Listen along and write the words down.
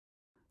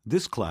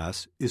This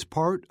class is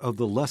part of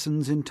the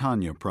Lessons in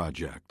Tanya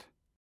project.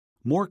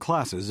 More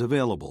classes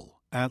available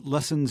at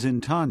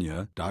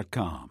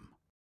lessonsintanya.com.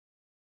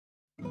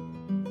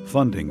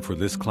 Funding for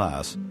this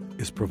class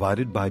is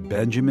provided by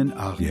Benjamin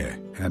Aryeh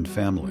and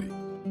family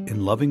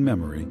in loving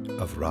memory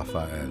of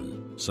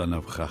Raphael, son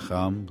of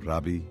Chacham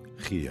Rabbi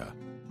Chia.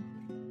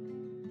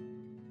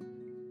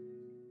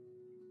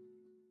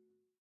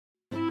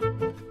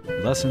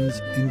 Lessons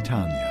in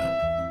Tanya.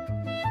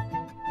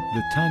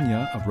 The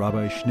Tanya of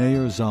Rabbi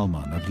Schneur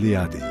Zalman of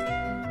Liadi,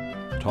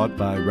 taught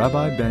by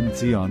Rabbi Ben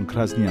Zion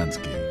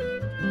Krasniansky.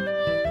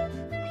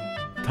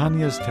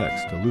 Tanya's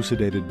text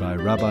elucidated by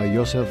Rabbi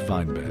Yosef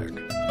Weinberg.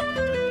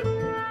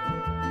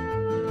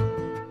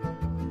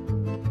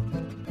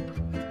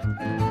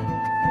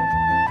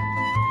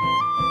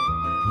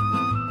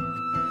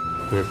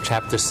 We're at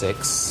chapter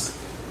 6,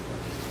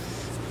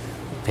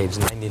 page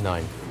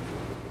 99.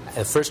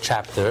 The first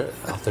chapter,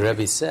 the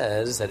Rebbe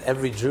says that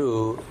every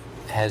Jew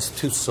has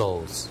two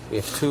souls. We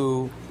have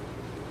two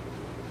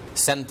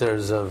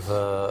centers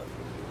of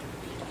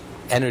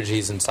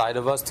energies inside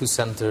of us, two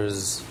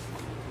centers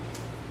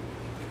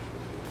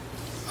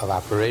of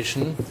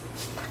operation.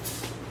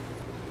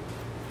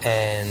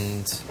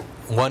 And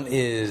one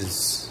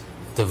is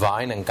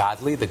divine and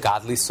godly, the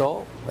godly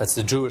soul. That's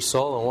the Jewish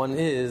soul. And one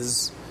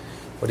is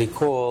what he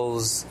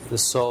calls the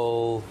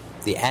soul,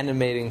 the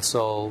animating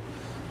soul,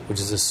 which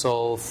is a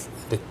soul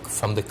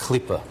from the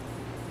klipa,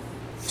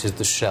 which is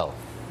the shell.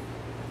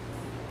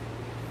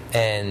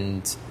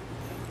 And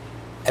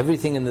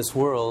everything in this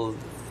world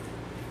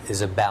is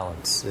a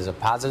balance. There's a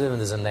positive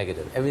and there's a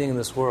negative. Everything in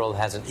this world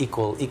has an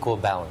equal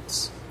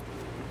balance.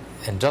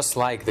 And just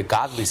like the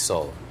godly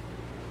soul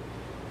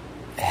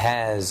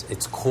has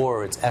its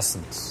core, its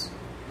essence,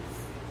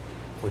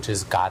 which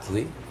is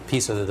godly,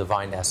 piece of the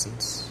divine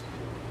essence,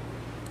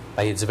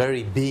 by its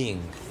very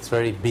being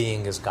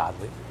is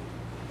godly.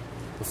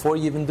 Before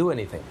you even do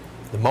anything,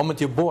 the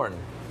moment you're born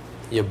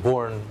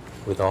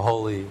with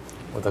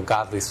a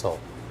godly soul.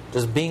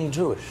 Just being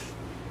Jewish,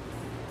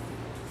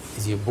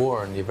 is you're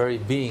born, your very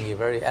being, your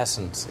very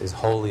essence is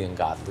holy and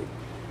godly.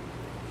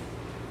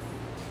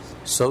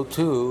 So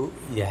too,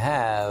 you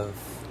have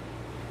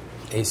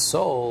a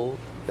soul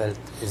that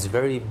its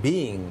very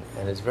being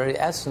and its very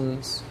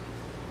essence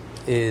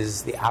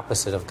is the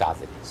opposite of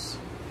godliness.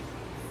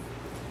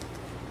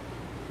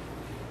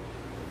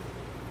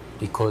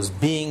 Because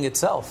being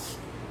itself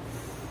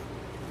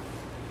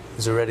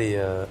is already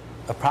a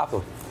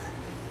problem.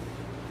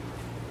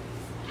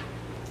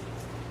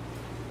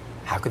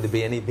 How could there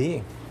be any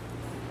being?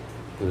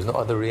 There was no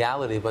other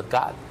reality but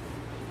God.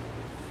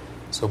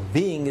 So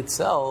being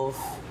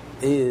itself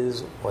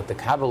is what the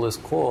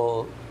Kabbalists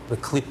call the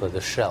klipa,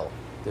 the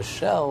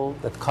shell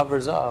that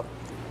covers up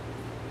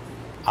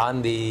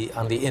on the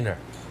inner.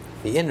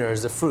 The inner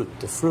is the fruit.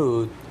 The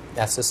fruit,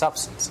 that's the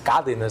substance.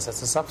 Godliness, that's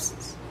the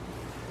substance.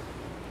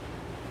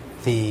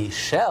 The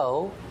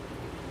shell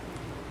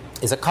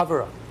is a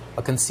cover-up,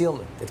 a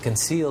concealment. It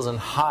conceals and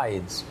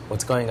hides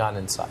what's going on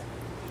inside.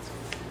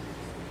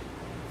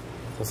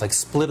 It's like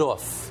split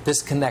off,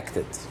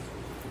 disconnected.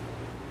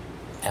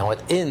 And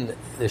within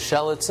the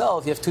shell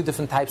itself, you have two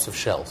different types of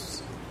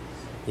shells.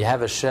 You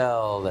have a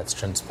shell that's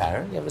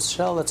transparent. You have a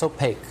shell that's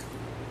opaque.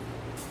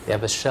 You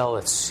have a shell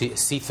that's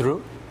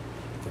see-through,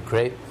 the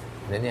grape.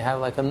 And then you have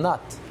like a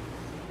nut,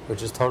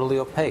 which is totally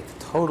opaque,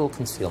 total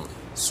concealment.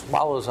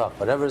 Swallows up.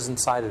 Whatever's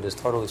inside it is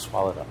totally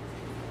swallowed up.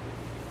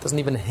 It doesn't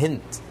even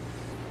hint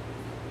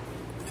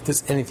if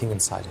there's anything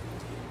inside it.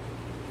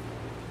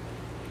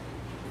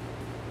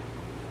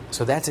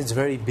 So that's its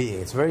very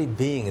being. Its very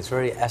being, its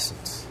very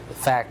essence. The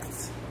fact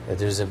that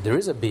there is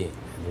a being,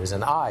 and there is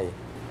an I,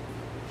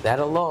 that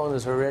alone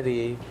is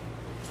already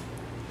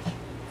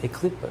a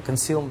klipa, a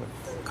concealment,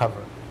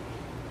 cover.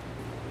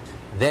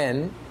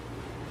 Then,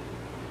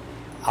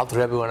 Alter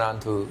Rebbe went on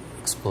to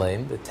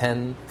explain the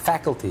 10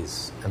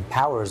 faculties and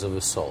powers of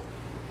the soul,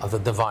 of the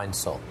divine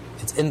soul.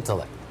 Its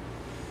intellect.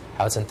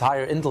 How its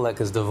entire intellect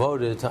is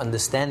devoted to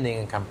understanding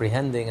and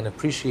comprehending and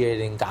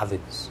appreciating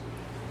godliness.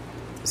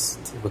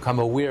 To become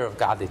aware of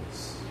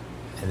godliness.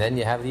 And then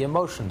you have the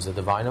emotions, the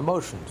divine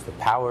emotions, the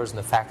powers and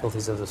the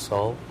faculties of the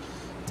soul,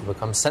 to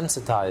become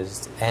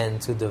sensitized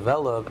and to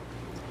develop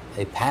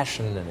a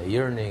passion and a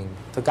yearning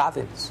to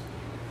godliness.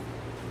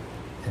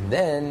 And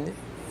then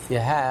you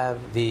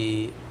have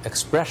the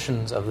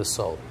expressions of the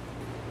soul.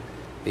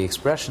 The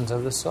expressions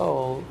of the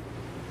soul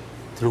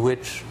through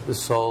which the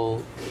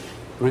soul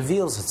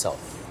reveals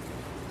itself.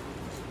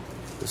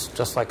 It's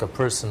just like a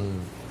person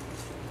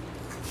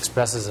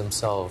expresses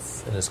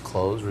himself in his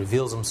clothes,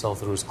 reveals himself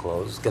through his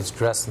clothes, gets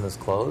dressed in his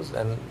clothes,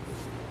 and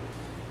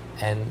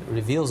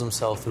reveals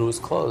himself through his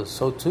clothes.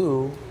 So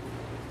too,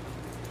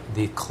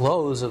 the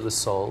clothes of the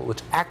soul,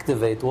 which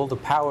activate all the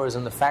powers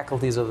and the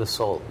faculties of the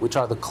soul, which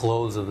are the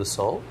clothes of the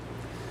soul,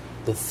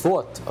 the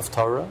thought of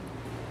Torah,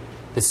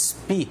 the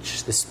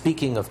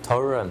speaking of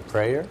Torah and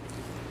prayer,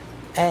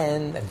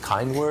 and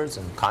kind words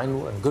and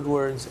good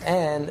words,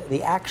 and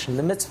the action,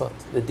 the mitzvot,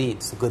 the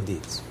deeds, the good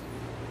deeds.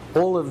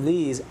 All of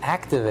these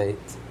activate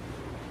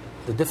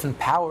the different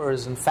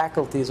powers and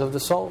faculties of the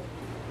soul.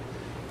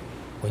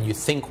 When you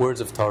think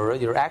words of Torah,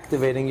 you're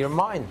activating your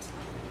mind,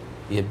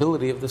 the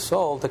ability of the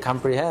soul to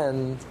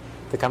comprehend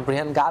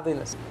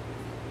godliness.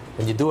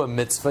 When you do a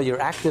mitzvah,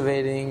 you're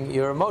activating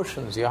your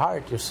emotions, your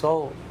heart, your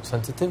soul,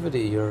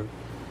 sensitivity. You're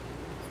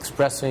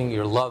expressing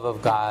your love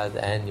of God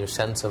and your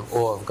sense of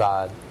awe of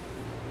God.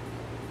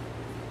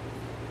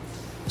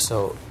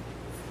 So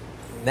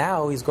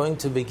now he's going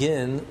to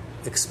begin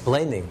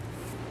explaining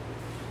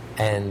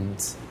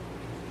and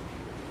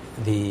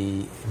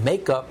the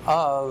makeup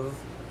of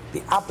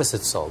the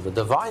opposite soul, the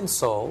divine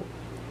soul,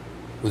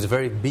 whose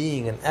very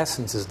being and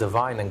essence is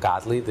divine and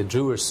godly, the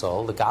Jewish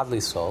soul, the godly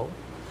soul.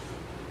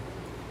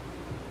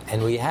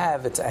 And we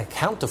have, it's a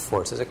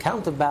counterforce, it's a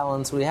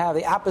counterbalance, we have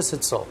the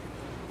opposite soul,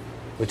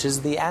 which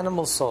is the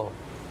animal soul,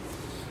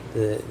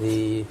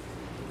 the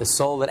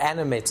soul that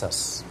animates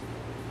us.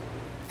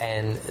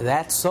 And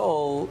that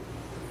soul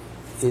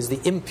is the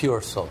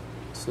impure soul.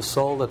 It's the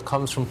soul that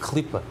comes from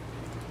Klippa,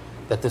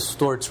 that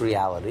distorts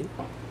reality.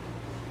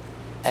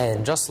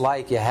 And just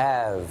like you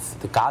have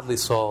the godly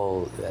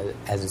soul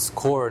as its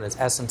core and its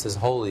essence is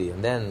holy,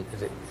 and then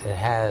it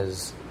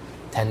has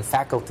 10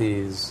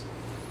 faculties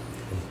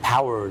and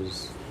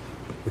powers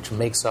which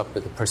makes up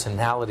the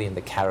personality and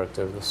the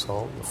character of the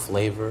soul, the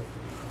flavor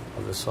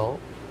of the soul,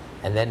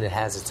 and then it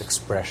has its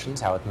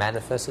expressions, how it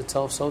manifests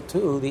itself, so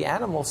too the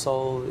animal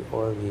soul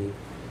or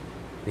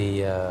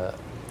the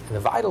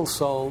vital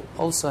soul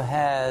also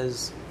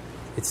has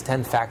its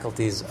 10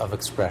 faculties of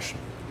expression,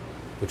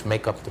 which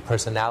make up the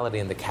personality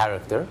and the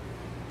character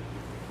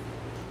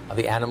of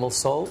the animal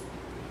soul.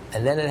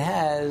 And then it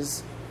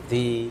has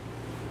the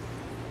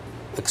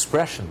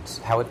expressions,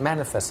 how it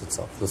manifests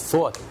itself, the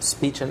thought,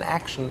 speech, and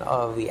action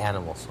of the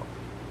animal soul.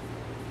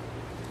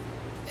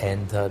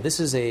 And this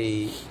is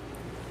a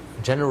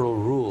general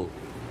rule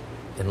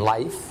in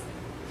life,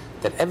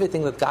 that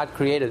everything that God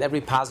created,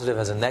 every positive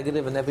has a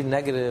negative, and every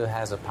negative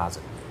has a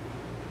positive.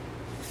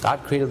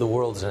 God created the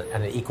world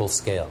on an equal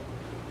scale.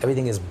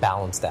 Everything is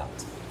balanced out.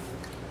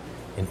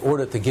 In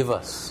order to give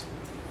us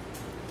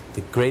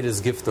the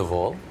greatest gift of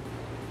all,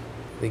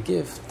 the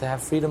gift to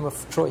have freedom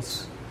of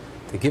choice.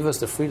 To give us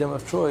the freedom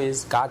of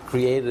choice, God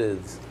created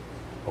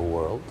a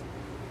world.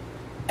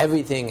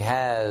 Everything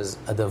has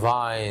a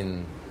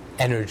divine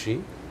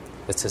energy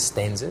that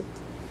sustains it.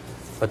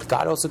 But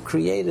God also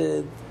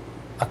created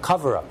a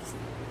cover-up,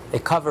 a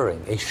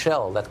covering, a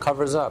shell that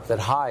covers up, that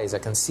hides,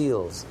 that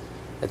conceals,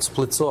 that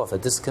splits off,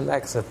 that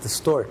disconnects, that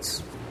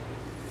distorts,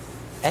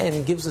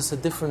 and gives us a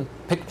different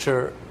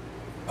picture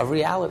of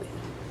reality.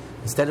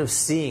 Instead of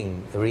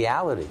seeing the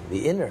reality,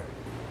 the inner,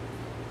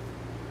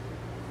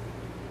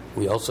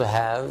 we also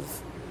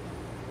have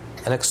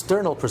an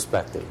external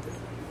perspective.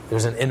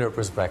 There's an inner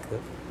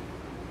perspective,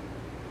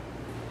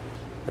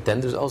 but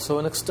then there's also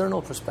an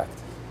external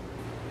perspective.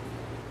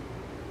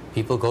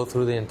 People go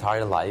through the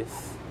entire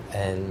life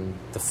and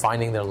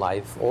defining their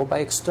life all by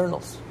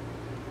externals.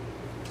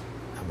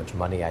 How much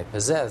money I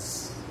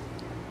possess,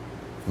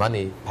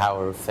 money,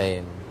 power,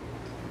 fame,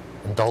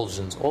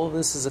 indulgence, all of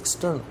this is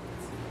external.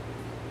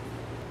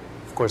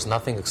 Of course,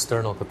 nothing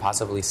external could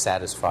possibly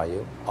satisfy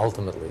you,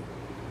 ultimately.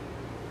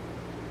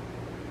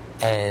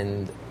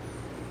 And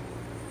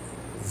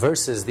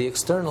versus the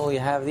external, you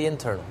have the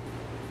internal.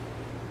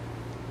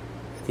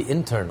 The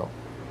internal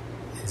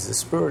is the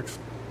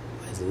spiritual,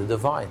 is the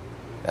divine.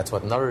 That's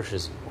what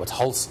nourishes you, what's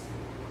wholesome.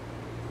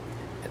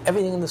 And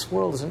everything in this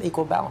world is in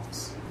equal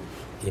balance.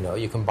 You know,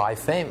 you can buy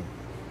fame,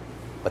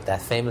 but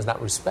that fame is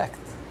not respect.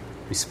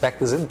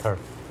 Respect is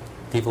internal.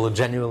 People will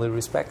genuinely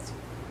respect you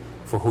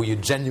for who you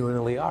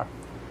genuinely are.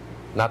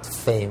 Not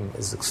fame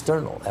is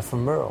external,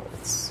 ephemeral,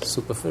 it's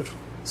superficial,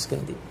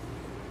 skin deep.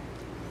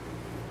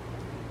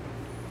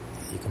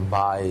 You can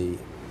buy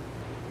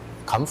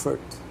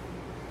comfort,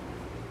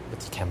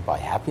 but you can't buy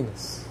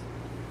happiness.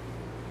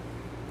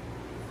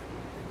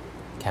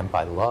 You can't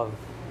buy love.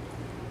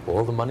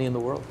 All the money in the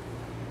world.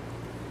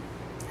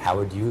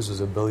 Howard Hughes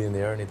was a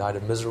billionaire and he died a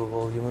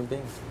miserable human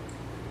being,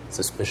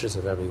 suspicious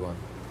of everyone.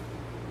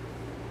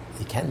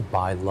 You can't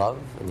buy love,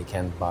 and you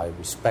can't buy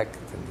respect,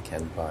 and you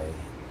can't buy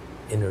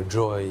inner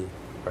joy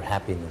or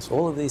happiness.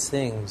 All of these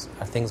things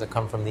are things that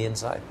come from the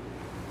inside.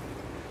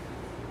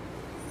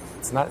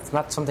 It's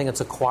not something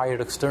that's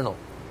acquired external.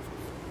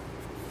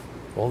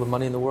 All the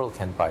money in the world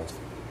can't buy it.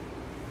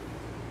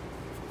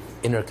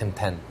 Inner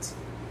content,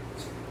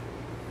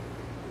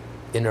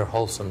 inner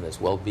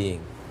wholesomeness,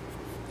 well-being.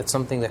 That's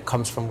something that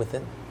comes from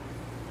within.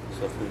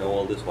 So if we know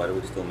all this, why do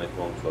we still make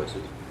wrong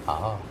choices?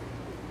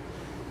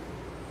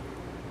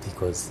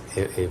 Because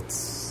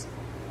it's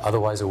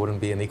otherwise it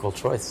wouldn't be an equal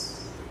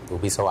choice. It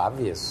would be so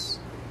obvious.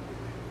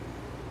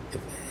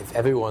 If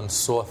everyone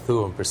saw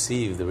through and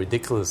perceived the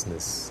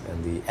ridiculousness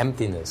and the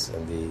emptiness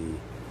and the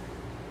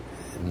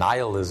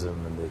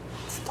nihilism and the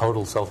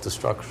total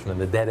self-destruction and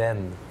the dead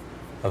end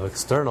of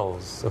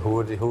externals, who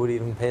would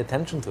even pay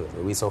attention to it? It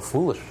would be so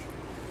foolish.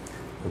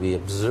 It would be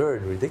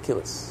absurd,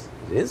 ridiculous.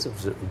 It is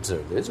absurd.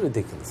 It is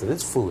ridiculous. It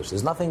is foolish.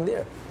 There's nothing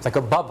there. It's like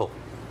a bubble.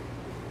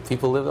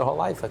 People live their whole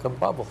life like a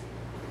bubble.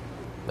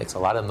 makes a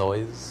lot of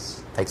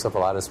noise, takes up a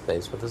lot of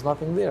space, but there's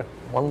nothing there.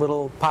 One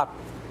little pot.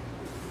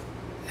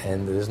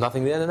 And there's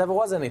nothing there, and there never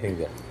was anything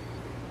there.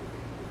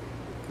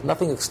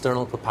 Nothing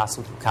external could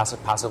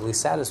possibly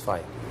satisfy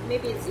it.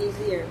 Maybe it's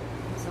easier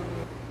in some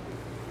way.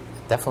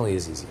 It definitely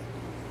is easier.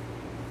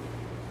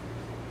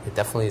 It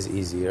definitely is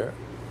easier.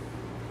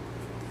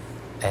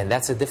 And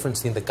that's the difference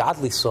between the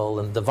godly soul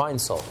and the divine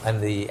soul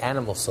and the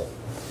animal soul.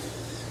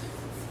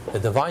 The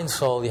divine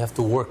soul you have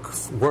to work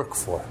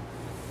for.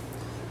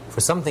 For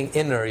something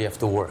inner you have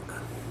to work.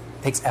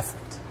 It takes effort.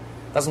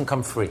 It doesn't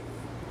come free.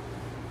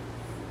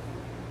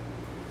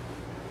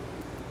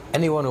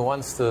 Anyone who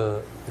wants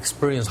to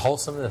experience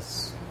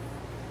wholesomeness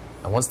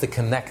and wants to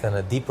connect on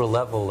a deeper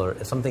level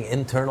or something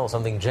internal,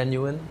 something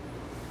genuine,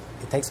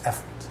 it takes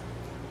effort.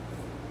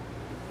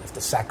 You have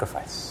to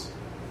sacrifice.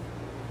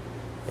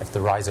 You have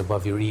to rise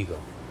above your ego.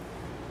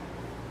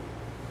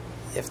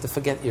 You have to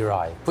forget your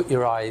I.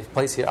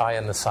 Place your I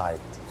on the side.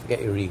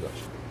 Forget your ego.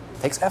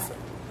 It takes effort.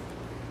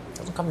 It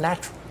doesn't come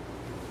natural.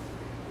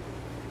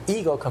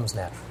 Ego comes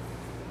natural.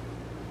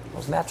 The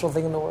most natural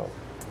thing in the world.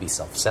 To be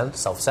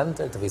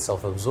self-centered, to be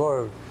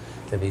self-absorbed,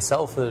 to be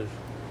selfish.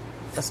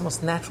 That's the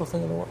most natural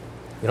thing in the world.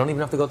 You don't even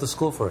have to go to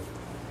school for it.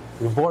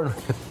 You're born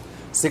with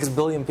 6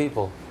 billion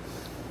people.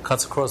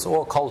 Cuts across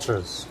all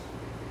cultures.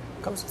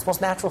 It's the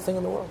most natural thing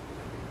in the world.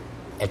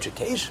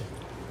 Education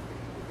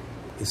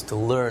is to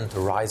learn to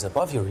rise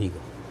above your ego,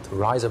 to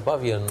rise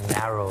above your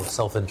narrow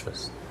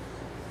self-interest,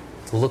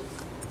 to look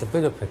at the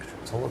bigger picture,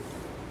 to look.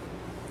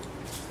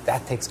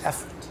 That takes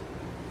effort.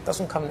 It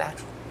doesn't come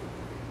natural.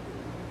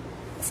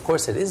 Of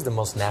course, it is the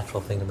most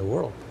natural thing in the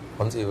world.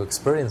 Once you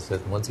experience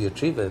it, once you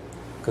achieve it,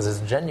 because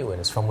it's genuine,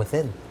 it's from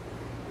within.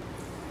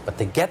 But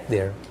to get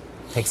there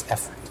takes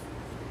effort.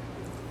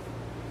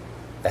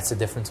 That's the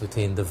difference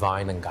between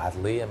divine and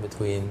godly and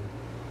between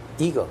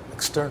ego,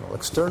 external.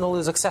 External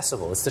is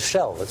accessible. It's the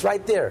shell. It's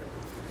right there.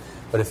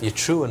 But if you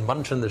chew and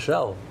munch in the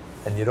shell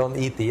and you don't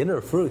eat the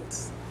inner fruit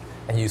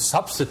and you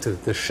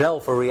substitute the shell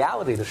for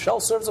reality, the shell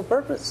serves a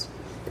purpose.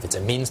 If it's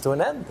a means to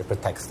an end, it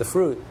protects the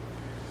fruit.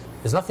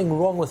 There's nothing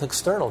wrong with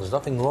external. There's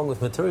nothing wrong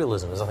with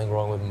materialism. There's nothing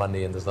wrong with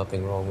money, and there's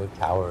nothing wrong with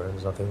power, and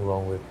there's nothing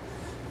wrong with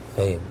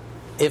fame.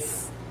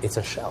 If it's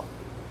a shell.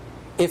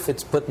 If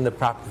it's put in the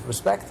proper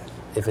perspective.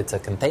 If it's a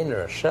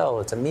container, a shell,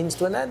 it's a means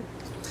to an end.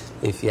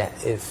 If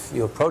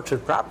you approach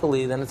it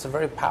properly, then it's a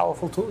very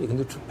powerful tool. You can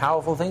do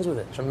powerful things with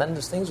it,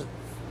 tremendous things with it.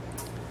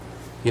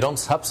 You don't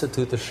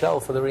substitute the shell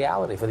for the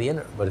reality, for the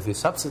inner. But if you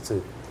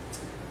substitute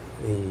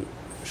the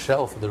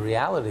shell for the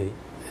reality,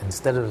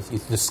 instead of, you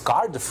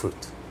discard the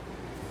fruit.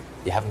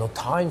 You have no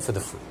time for the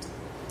fruit.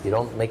 You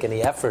don't make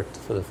any effort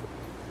for the fruit.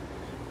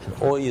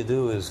 And all you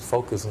do is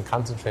focus and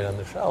concentrate on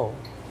the shell.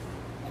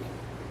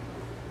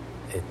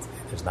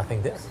 There's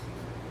nothing there.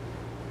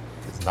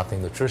 It's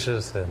nothing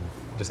nutritious, and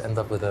you just end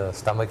up with a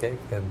stomachache,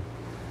 and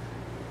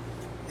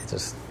it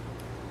just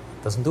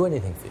doesn't do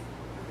anything for you.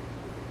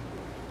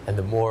 And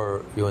the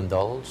more you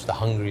indulge, the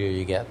hungrier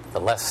you get, the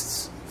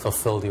less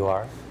fulfilled you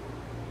are.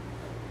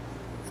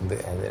 And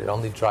it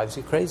only drives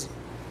you crazy.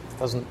 It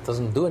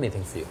doesn't do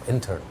anything for you,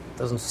 internal. It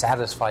doesn't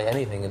satisfy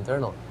anything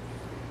internal.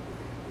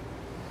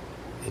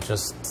 It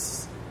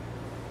just,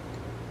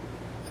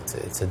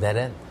 it's a dead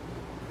end.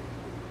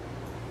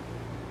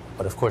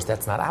 But of course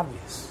that's not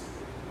obvious.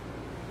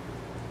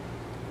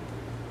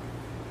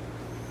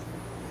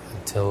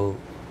 Until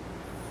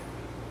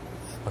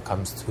it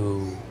becomes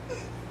too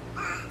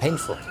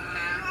painful.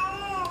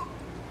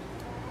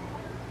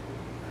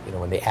 You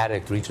know, when the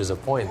addict reaches a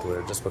point where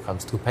it just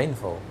becomes too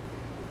painful,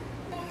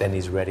 then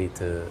he's ready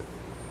to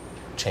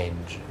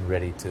change,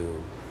 ready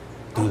to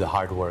do the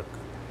hard work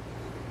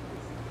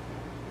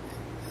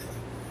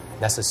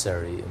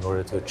necessary in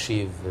order to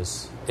achieve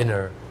this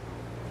inner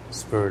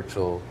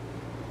spiritual,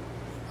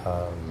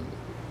 to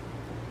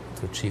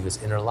achieve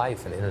this inner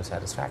life and inner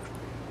satisfaction.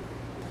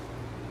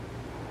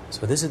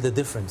 So this is the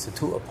difference, the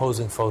two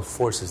opposing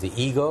forces, the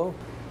ego,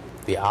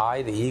 the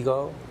I, the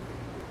ego,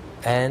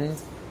 and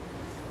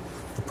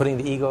the putting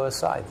the ego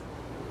aside.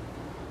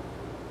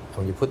 And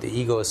when you put the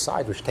ego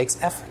aside, which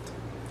takes effort,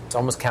 it's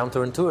almost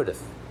counterintuitive,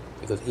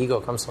 because ego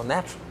comes so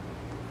natural.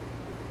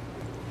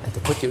 And to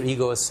put your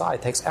ego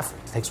aside takes effort,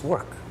 it takes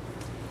work.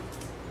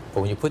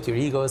 But when you put your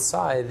ego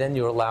aside, then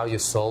you allow your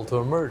soul to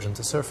emerge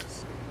into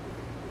surface.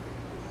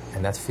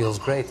 And that feels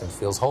great and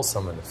feels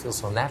wholesome and it feels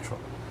so natural.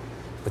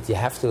 But you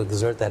have to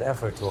exert that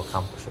effort to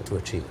accomplish it, to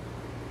achieve it.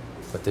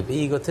 But to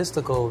be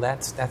egotistical,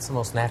 that's the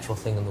most natural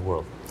thing in the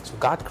world. So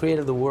God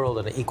created the world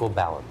in an equal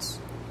balance.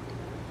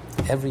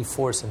 Every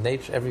force in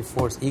nature, every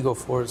force, ego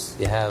force,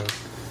 you have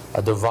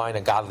a divine,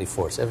 a godly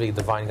force. Every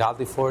divine,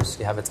 godly force,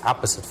 you have its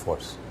opposite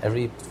force.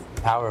 Every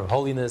power of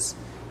holiness,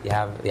 you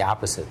have the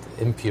opposite,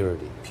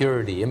 impurity.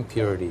 Purity,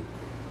 impurity.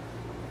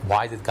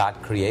 Why did God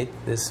create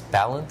this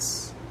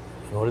balance?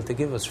 In order to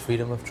give us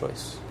freedom of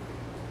choice.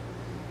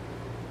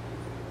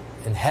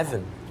 In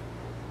heaven,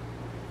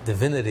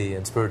 divinity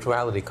and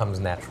spirituality comes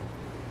natural.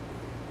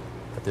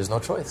 But there's no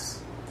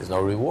choice. There's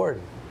no reward.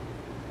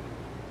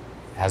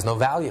 It has no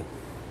value.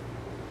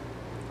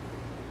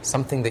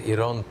 Something that you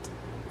don't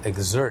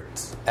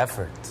exert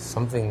effort,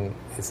 something,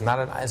 it's not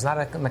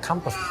an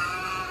accomplishment.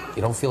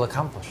 You don't feel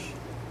accomplished.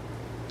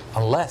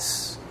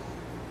 Unless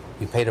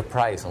you paid a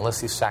price,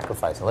 unless you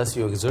sacrificed, unless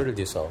you exerted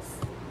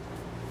yourself,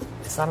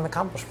 it's not an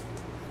accomplishment.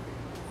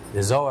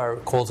 The Zohar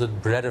calls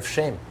it bread of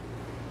shame.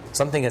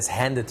 Something that's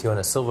handed to you on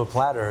a silver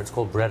platter, it's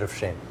called bread of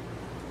shame.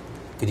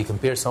 Could you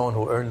compare someone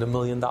who earned $1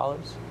 million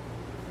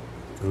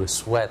through his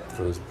sweat,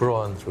 through his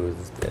brawn, through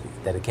his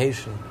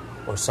dedication,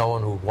 or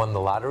someone who won the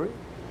lottery?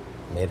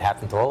 May it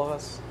happen to all of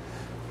us.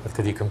 But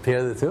could you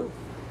compare the two?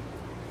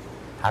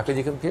 How could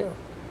you compare?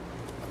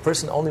 A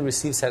person only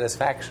receives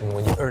satisfaction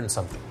when you earn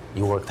something.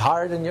 You worked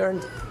hard and you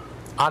earned it.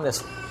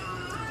 Honestly.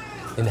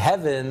 In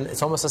heaven,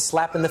 it's almost a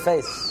slap in the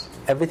face.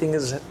 Everything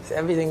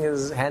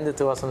is handed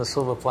to us on a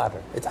silver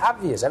platter. It's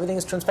obvious. Everything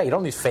is transparent. You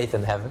don't need faith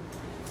in heaven.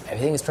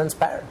 Everything is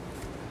transparent.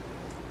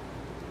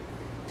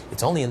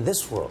 It's only in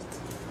this world,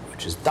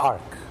 which is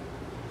dark,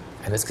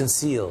 and it's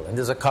concealed, and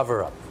there's a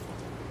cover-up.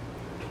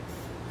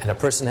 And a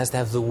person has to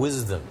have the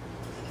wisdom,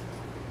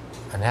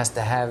 and has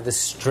to have the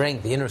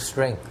strength, the inner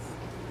strength,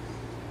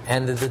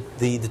 and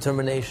the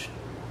determination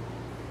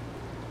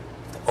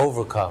to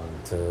overcome,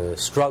 to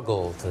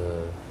struggle,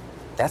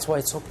 That's why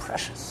it's so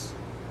precious.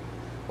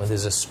 When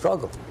there's a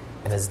struggle,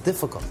 and it's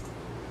difficult.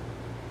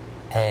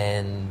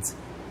 And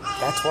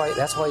that's why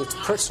it's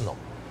personal.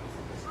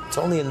 It's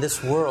only in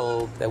this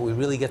world that we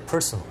really get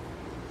personal.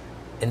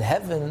 In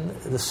heaven,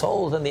 the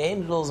souls and the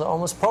angels are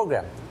almost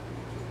programmed.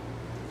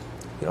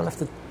 You don't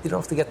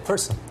have to get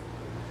personal.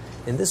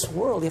 In this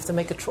world, you have to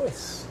make a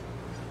choice.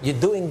 You're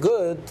doing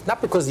good,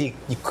 not because you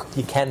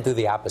can't do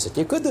the opposite.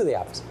 You could do the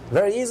opposite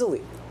very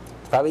easily.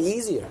 It's probably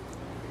easier.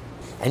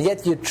 And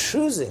yet you're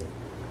choosing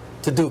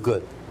to do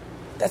good.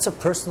 That's a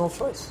personal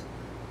choice.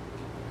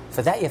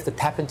 For that, you have to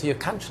tap into your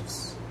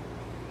conscience.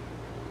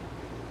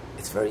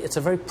 It's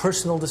a very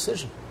personal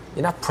decision.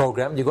 You're not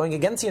programmed. You're going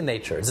against your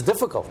nature. It's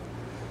difficult.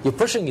 You're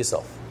pushing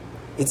yourself.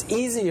 It's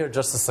easier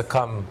just to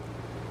succumb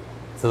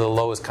to the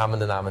lowest common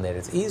denominator.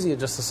 It's easier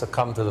just to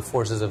succumb to the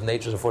forces of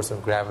nature, the force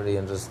of gravity,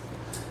 and just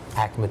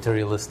act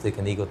materialistic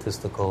and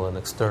egotistical and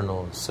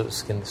external and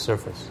skin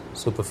surface,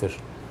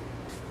 superficial.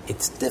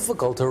 It's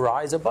difficult to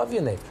rise above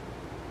your nature.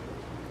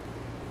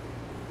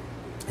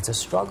 It's a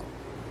struggle.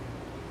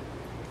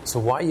 So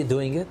why are you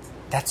doing it?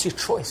 That's your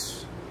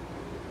choice.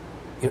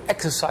 You're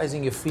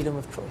exercising your freedom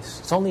of choice.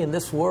 It's only in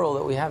this world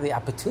that we have the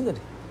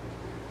opportunity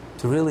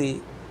to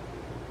really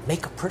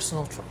make a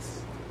personal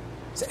choice.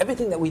 So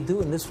everything that we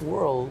do in this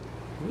world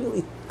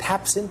really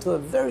taps into a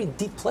very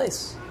deep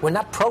place. We're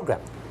not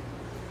programmed.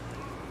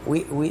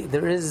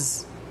 There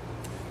is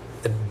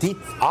a deep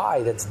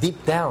I that's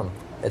deep down.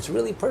 It's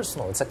really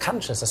personal. It's a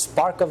conscience, a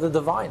spark of the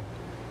divine,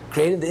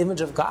 created in the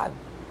image of God.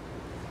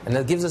 And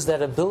that gives us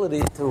that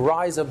ability to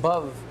rise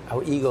above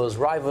our egos,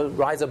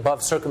 rise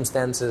above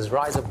circumstances,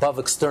 rise above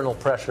external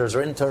pressures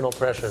or internal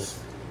pressures.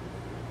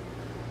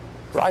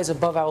 Rise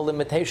above our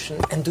limitation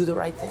and do the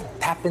right thing.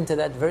 Tap into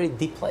that very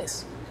deep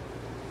place.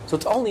 So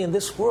it's only in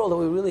this world that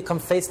we really come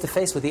face to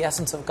face with the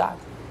essence of God.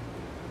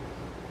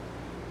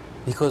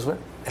 Because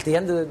at the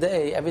end of the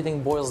day,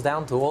 everything boils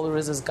down to all there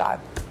is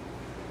God.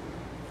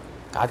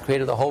 God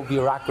created a whole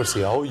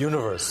bureaucracy, a whole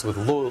universe with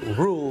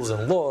rules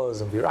and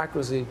laws and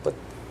bureaucracy, but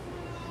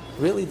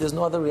really there's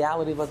no other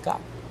reality but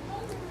God.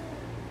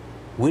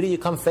 Where do you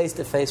come face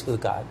to face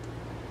with God?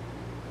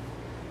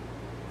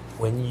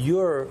 When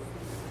your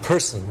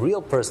person,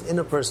 real person,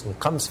 inner person,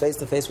 comes face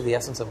to face with the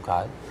essence of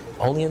God,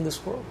 only in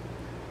this world.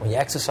 When you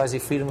exercise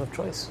your freedom of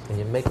choice, and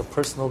you make a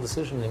personal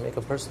decision, and you make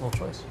a personal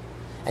choice.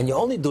 And you're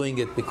only doing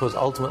it because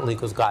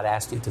God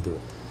asked you to do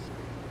it.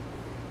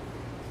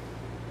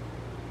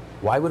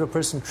 Why would a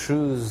person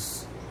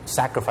choose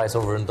sacrifice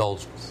over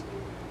indulgence?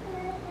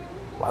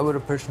 Why would a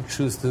person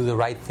choose to do the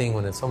right thing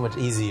when it's so much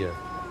easier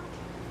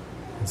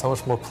and so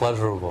much more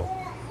pleasurable,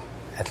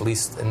 at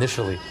least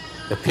initially,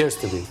 it appears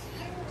to be,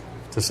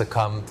 to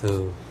succumb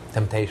to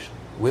temptation?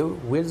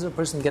 Where does a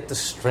person get the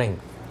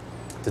strength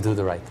to do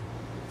the right thing?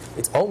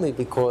 It's only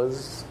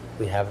because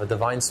we have a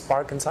divine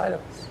spark inside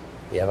of us.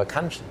 We have a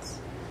conscience.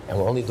 And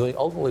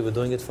ultimately we're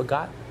doing it for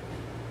God.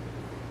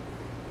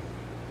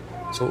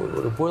 So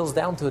what it boils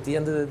down to at the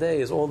end of the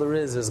day is all there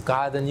is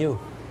God and you.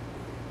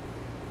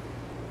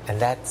 And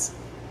that's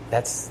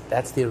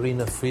the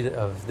arena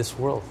of this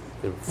world,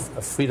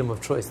 of freedom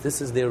of choice.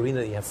 This is the arena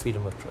that you have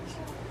freedom of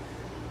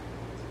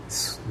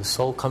choice. The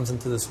soul comes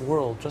into this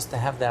world just to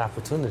have that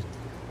opportunity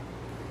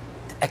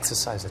to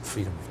exercise that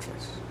freedom of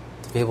choice,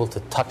 to be able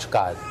to touch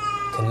God,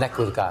 connect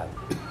with God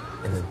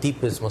in the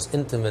deepest, most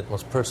intimate,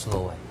 most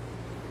personal way.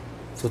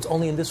 So it's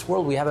only in this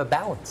world we have a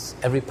balance.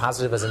 Every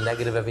positive has a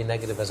negative, every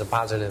negative has a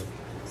positive.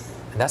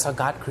 And that's how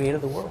God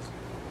created the world.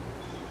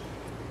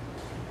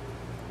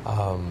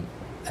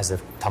 As the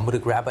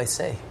Talmudic rabbis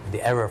say,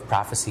 the era of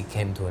prophecy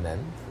came to an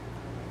end.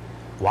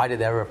 Why did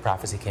the era of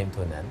prophecy came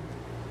to an end?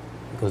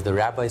 Because the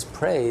rabbis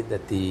prayed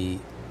that the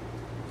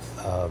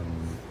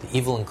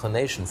evil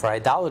inclination for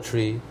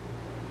idolatry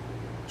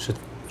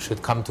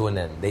should come to an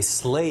end. They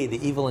slay the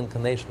evil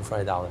inclination for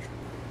idolatry.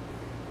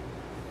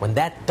 When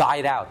that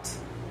died out,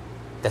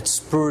 that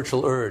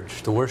spiritual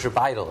urge to worship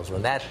idols,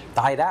 when that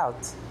died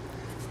out,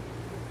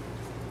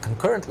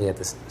 concurrently at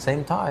the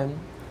same time,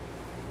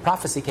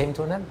 prophecy came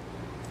to an end.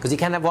 Because you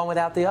can't have one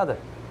without the other.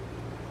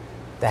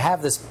 They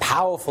have this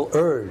powerful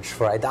urge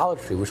for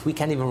idolatry, which we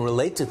can't even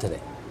relate to today.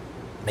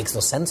 It makes no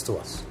sense to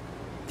us.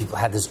 People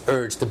had this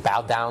urge to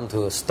bow down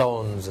to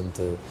stones and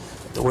to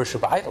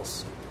worship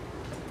idols.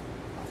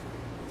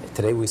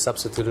 Today we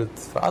substitute it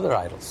for other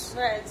idols.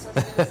 Right, that's what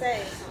I was going to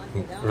say. It's not like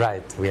we don't.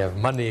 Right, we have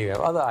money, we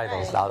have other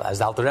idols. Right. As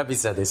the Alter Rebbe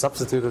said, they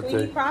substituted We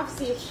need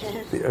prophecy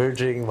again. the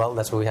urging. Well,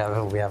 that's what we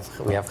have. We have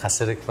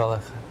Hasidic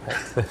Melech.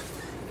 Right?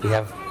 We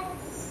have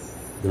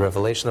the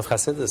revelation of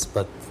Hasidus,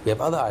 but we have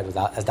other idols.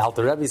 As the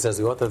Alter Rebbe says,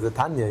 the author of the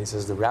Tanya, he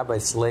says the rabbi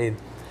slayed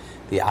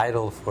the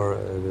idol for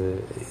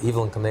the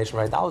evil inclination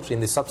of idolatry,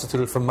 and they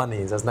substituted for money.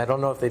 He says, and I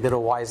don't know if they did a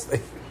wise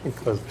thing,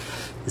 because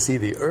you see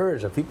the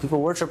urge of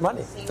people worship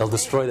money. They'll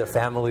destroy their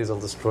families,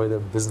 they'll destroy their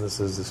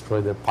businesses,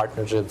 destroy their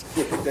partnerships,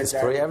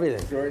 destroy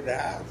everything, destroy the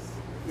house,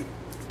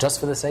 just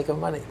for the sake of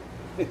money.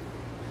 You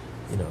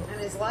know,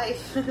 And his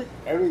life.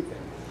 everything.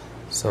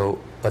 so,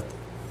 but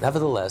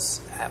nevertheless,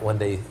 when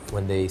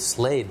they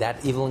slayed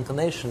that evil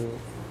inclination,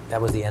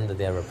 that was the end of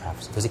the era of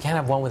prophecy, because you can't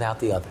have one without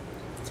the other.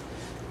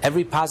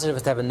 Every positive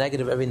has to have a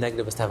negative, every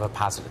negative has to have a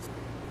positive.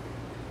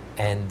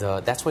 And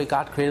that's why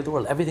God created the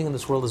world. Everything in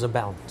this world is a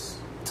balance.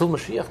 Till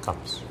Mashiach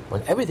comes,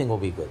 when everything will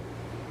be good.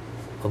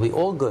 It'll be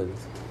all good.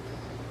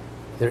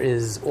 There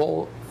is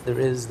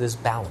this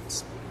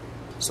balance.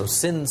 So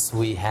since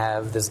we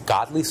have this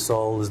godly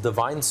soul, this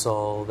divine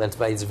soul, that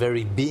by its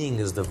very being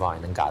is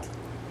divine and godly.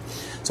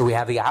 So we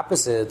have the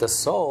opposite, the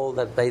soul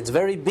that by its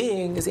very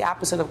being is the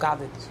opposite of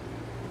godliness.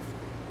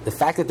 The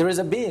fact that there is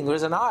a being, there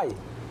is an I,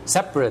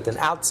 separate and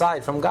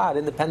outside from God,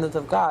 independent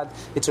of God,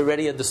 it's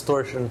already a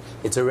distortion,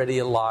 it's already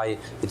a lie,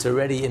 it's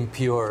already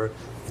impure,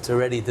 it's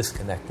already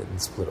disconnected and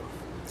split off.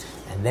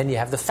 And then you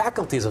have the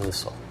faculties of the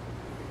soul.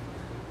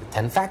 The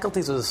 10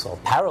 faculties of the soul,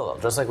 parallel.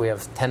 Just like we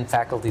have 10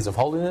 faculties of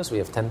holiness, we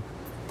have 10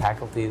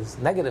 faculties,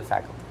 negative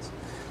faculties.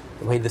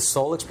 The way the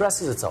soul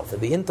expresses itself,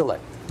 the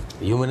intellect,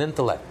 the human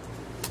intellect,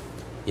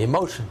 the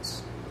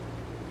emotions.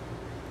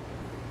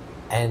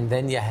 And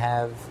then you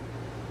have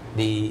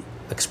the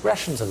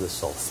expressions of the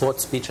soul, thought,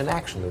 speech, and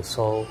action. The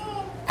soul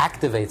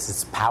activates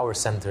its power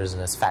centers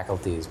and its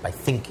faculties by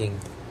thinking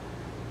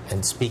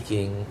and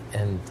speaking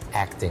and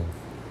acting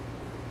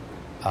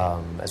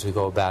as we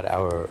go about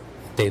our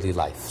daily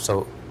life.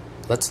 So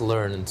let's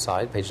learn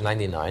inside, page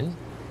 99.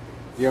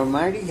 The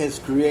Almighty has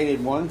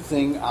created one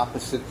thing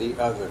opposite the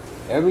other.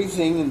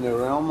 Everything in the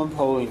realm of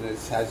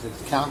holiness has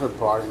its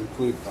counterpart in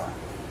Klippa.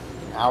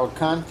 In our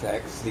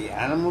context, the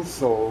animal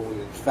soul with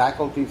its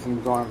faculties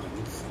and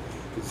garments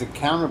is the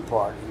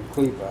counterpart in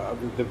Klippa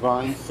of the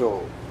divine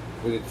soul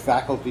with its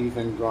faculties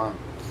and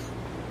garments.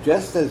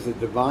 Just as the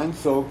divine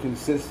soul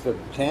consists of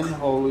 10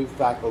 holy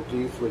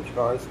faculties which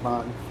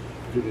correspond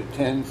to the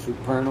 10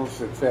 supernal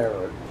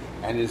sephirot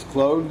and is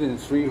clothed in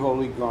 3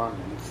 holy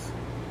garments,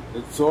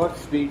 the thought,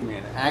 speech,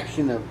 and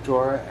action of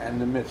Torah and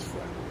the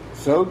mitzvah.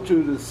 So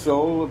too the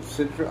soul of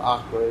Sitra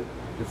Achra,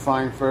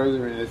 defined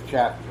further in this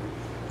chapter,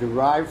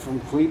 derived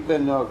from Klippa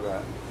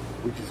Noga,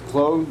 which is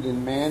clothed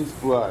in man's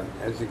blood,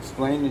 as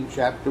explained in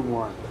chapter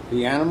 1.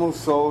 The animal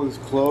soul is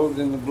clothed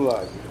in the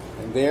blood,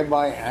 and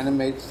thereby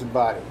animates the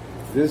body.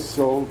 This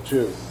soul,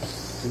 too,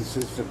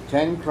 consists of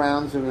 10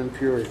 crowns of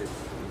impurity,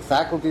 the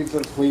faculties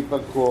of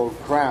Klippa called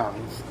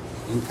crowns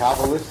in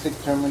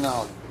Kabbalistic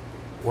terminology.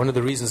 One of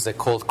the reasons they're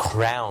called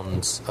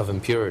crowns of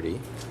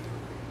impurity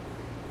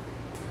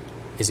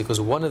is because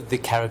one of the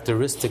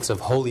characteristics of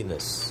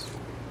holiness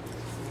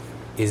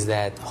is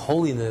that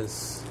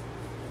holiness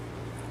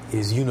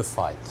is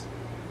unified.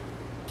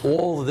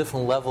 All the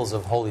different levels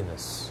of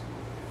holiness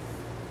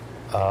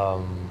are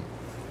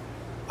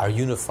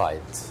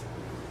unified.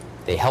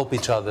 They help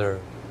each other.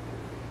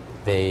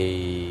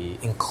 They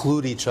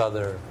include each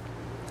other.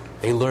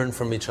 They learn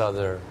from each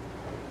other.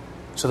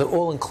 So they're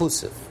all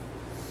inclusive.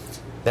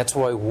 That's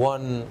why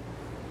one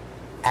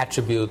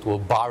attribute will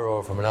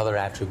borrow from another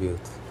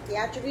attribute. The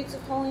attributes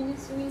of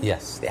holiness, you mean?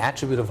 Yes, the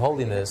attribute of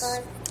holiness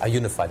are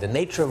unified. The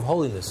nature of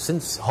holiness,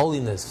 since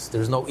holiness,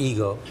 there's no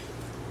ego.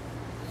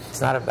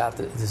 It's not about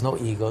there's no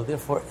ego.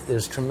 Therefore,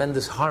 there's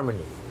tremendous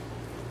harmony.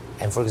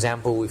 And for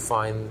example,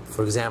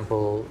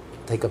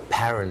 take a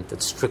parent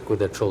that's strict with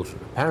their children.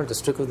 A parent that's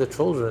strict with their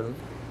children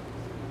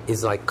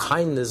is like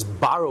kindness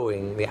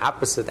borrowing the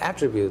opposite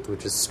attribute,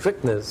 which is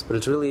strictness, but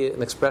it's really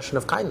an expression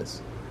of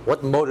kindness.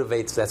 What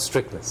motivates that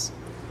strictness?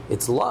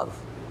 It's love.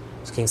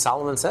 As King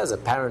Solomon says, a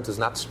parent who's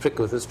not strict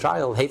with his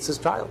child hates his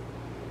child.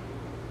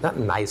 Not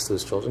nice to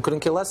his children,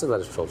 couldn't care less about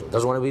his children,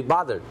 doesn't want to be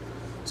bothered.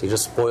 So he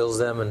just spoils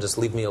them and just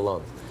leave me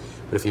alone.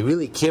 But if you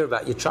really care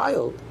about your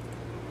child,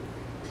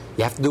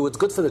 you have to do what's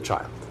good for the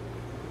child.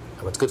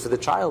 And what's good for the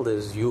child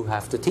is you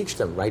have to teach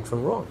them right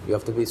from wrong. You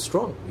have to be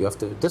strong. You have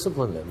to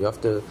discipline them. You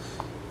have to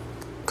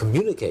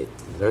communicate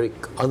very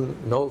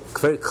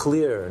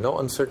clear, no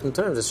uncertain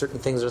terms. There's certain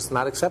things that's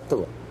not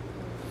acceptable.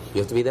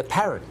 You have to be their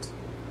parent.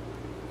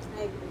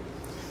 I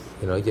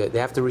agree. They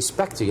have to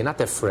respect you. You're not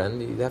their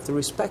friend. They have to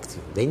respect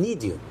you. They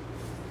need you.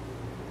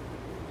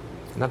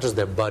 not just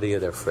their buddy or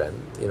their friend.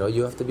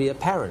 You have to be a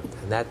parent,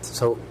 and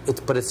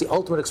but it's the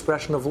ultimate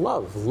expression of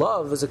love.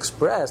 Love is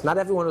expressed. Not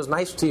everyone who's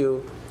nice to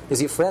you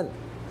is your friend,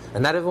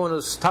 and not everyone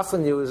who's tough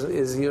on you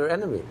is your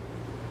enemy.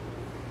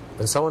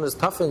 When someone is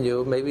tough on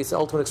you, maybe it's the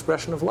ultimate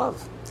expression of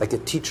love. It's like a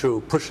teacher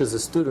who pushes a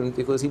student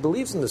because he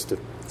believes in the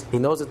student. He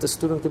knows that the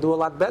student could do a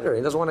lot better.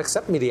 He doesn't want to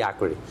accept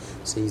mediocrity,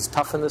 so he's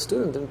tough on the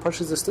student and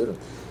pushes the student.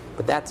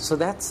 But that's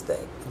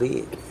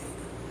the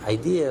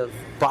idea of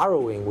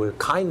borrowing, where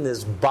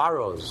kindness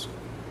borrows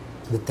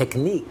the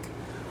technique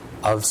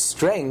of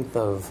strength,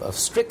 of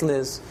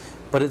strictness,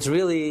 but it's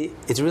really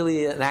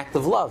an act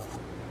of love.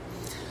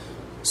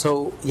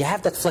 So you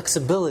have that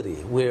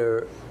flexibility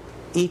where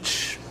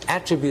each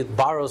attribute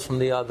borrows from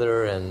the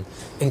other and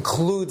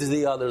includes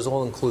the other, is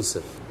all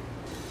inclusive.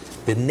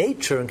 The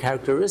nature and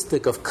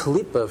characteristic of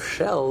klipa, of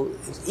shell,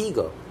 is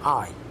ego,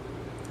 I,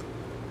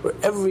 where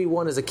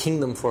everyone is a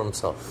kingdom for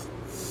himself.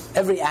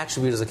 Every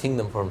attribute is a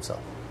kingdom for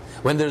himself.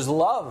 When there's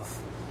love,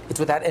 it's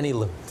without any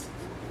limit.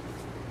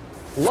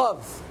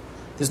 Love.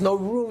 There's no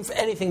room for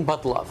anything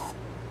but love.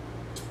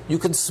 You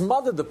can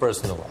smother the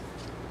person in love.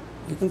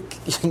 You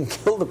can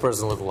kill the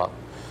person with love.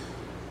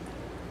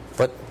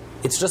 But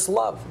it's just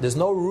love. There's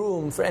no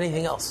room for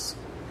anything else.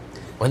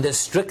 When there's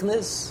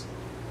strictness,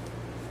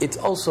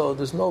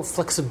 there's no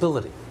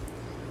flexibility.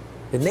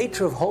 The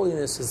nature of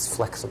holiness is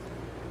flexible.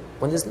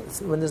 When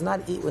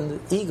the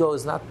ego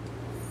is not,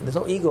 there's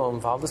no ego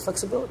involved, there's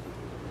flexibility.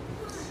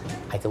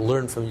 I can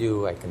learn from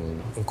you, I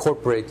can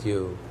incorporate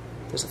you.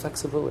 There's a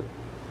flexibility.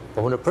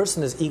 But when a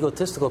person is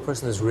egotistical, a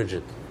person is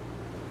rigid.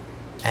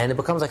 And it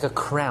becomes like a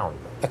crown,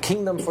 a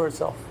kingdom for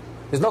itself.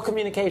 There's no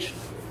communication.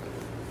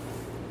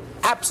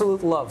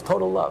 Absolute love,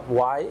 total love.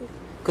 Why?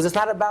 Because it's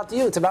not about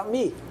you, it's about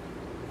me.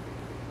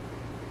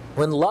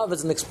 When love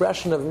is an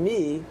expression of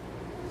me,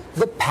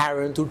 the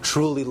parent who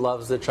truly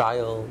loves the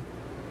child,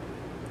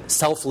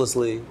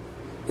 selflessly,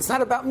 it's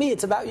not about me,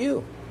 it's about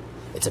you.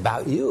 It's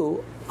about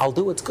you, I'll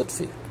do what's good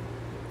for you.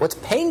 What's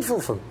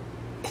painful for me?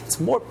 It's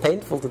more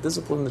painful to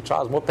discipline the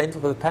child, it's more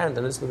painful for the parent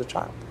than it is for the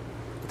child.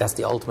 That's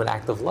the ultimate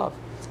act of love.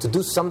 To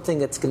do something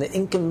that's going to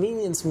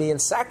inconvenience me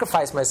and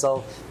sacrifice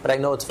myself, but I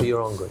know it's for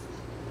your own good.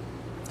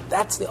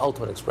 That's the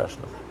ultimate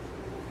expression of love.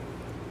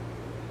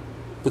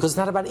 Because it's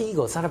not about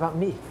ego, it's not about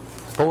me.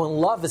 But when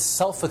love is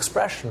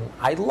self-expression,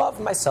 I love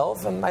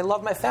myself and I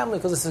love my family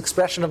because it's an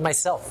expression of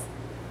myself.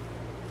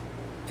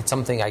 It's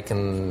something I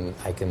can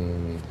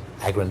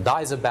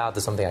aggrandize about,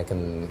 it's something I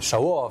can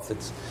show off.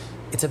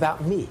 It's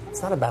about me.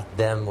 It's not about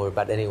them or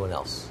about anyone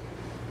else.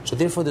 So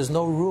therefore there's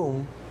no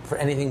room for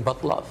anything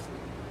but love.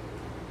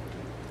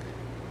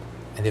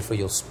 And therefore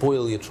you'll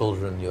spoil your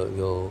children,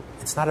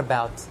 it's not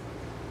about...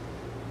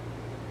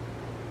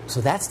 So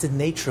that's the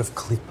nature of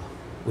klipa.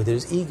 Where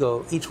there's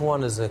ego, each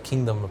one is a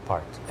kingdom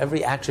apart.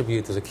 Every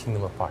attribute is a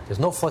kingdom apart. There's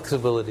no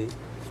flexibility,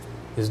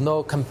 there's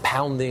no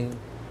compounding,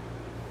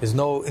 there's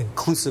no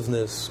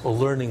inclusiveness or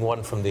learning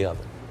one from the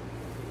other.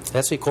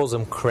 That's why he calls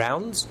them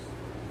crowns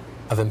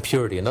of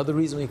impurity. Another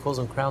reason he calls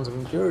them crowns of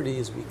impurity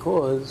is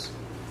because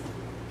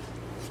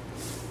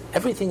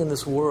everything in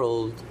this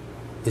world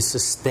is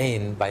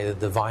sustained by the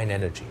divine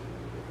energy.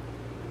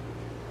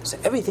 So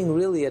everything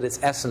really at its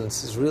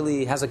essence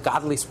has a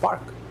godly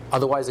spark.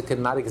 Otherwise it could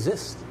not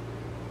exist.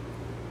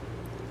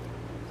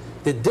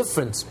 The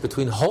difference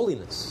between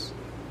holiness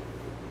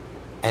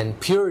and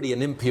purity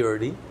and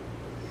impurity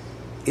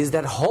is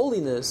that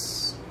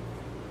holiness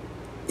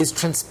is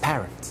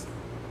transparent.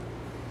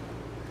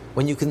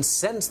 When you can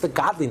sense the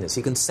godliness,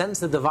 you can sense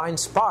the divine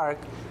spark,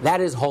 that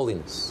is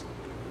holiness.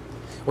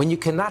 When you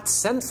cannot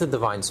sense the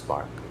divine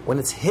spark, when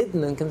it's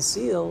hidden and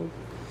concealed,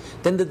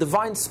 then the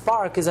divine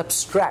spark is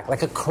abstract,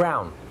 like a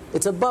crown.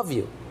 It's above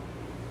you.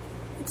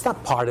 It's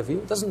not part of you.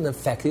 It doesn't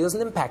affect you. It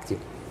doesn't impact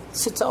you. It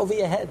sits over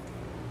your head.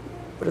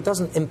 But it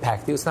doesn't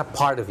impact you. It's not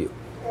part of you.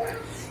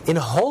 In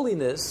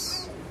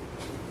holiness,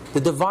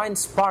 the divine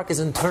spark is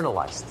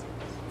internalized.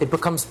 It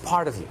becomes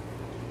part of you.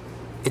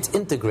 It's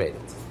integrated.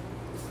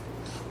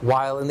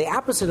 While in the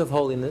opposite of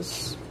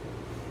holiness,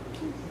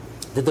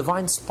 the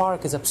divine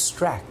spark is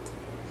abstract.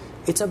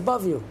 It's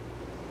above you.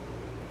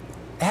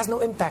 It has no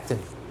impact on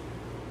you.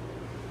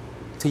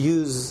 To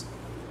use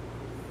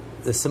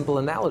the simple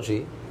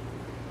analogy,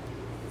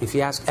 if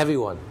you ask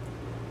everyone,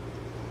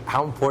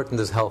 how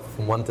important is health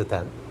from 1 to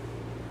 10?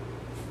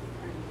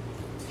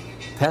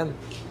 10,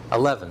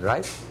 11,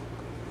 right?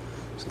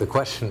 So the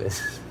question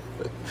is,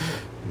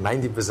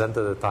 90% of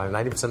the time,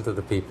 90% of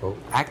the people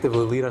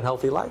actively lead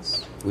unhealthy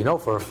lives. We know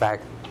for a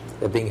fact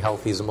that being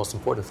healthy is the most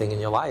important thing in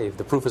your life.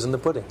 The proof is in the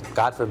pudding.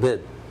 God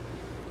forbid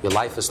your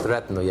life is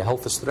threatened or your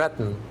health is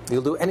threatened,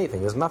 you'll do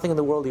anything. There's nothing in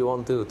the world you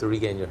won't do to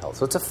regain your health.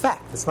 So it's a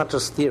fact. It's not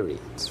just theory.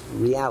 It's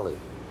reality.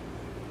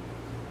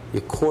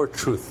 Your core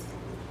truth.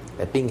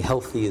 That being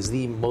healthy is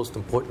the most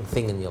important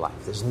thing in your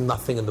life. There's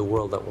nothing in the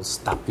world that will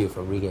stop you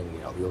from regaining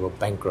your health. You'll go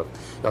bankrupt.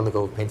 You'll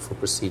undergo painful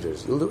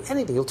procedures. You'll do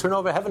anything. You'll turn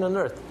over heaven and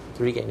earth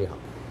to regain your health.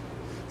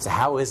 So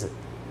how is it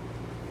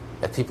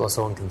that people are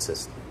so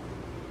inconsistent?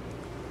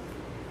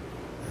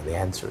 And the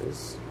answer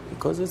is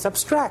because it's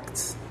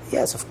abstract.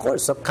 Yes, of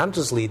course,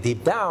 subconsciously,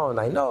 deep down,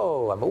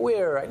 I'm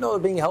aware, I know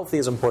that being healthy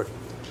is important.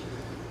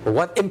 But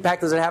what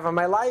impact does it have on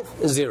my life?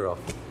 Zero.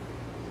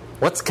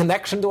 What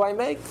connection do I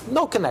make?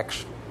 No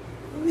connection.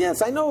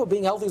 Yes, I know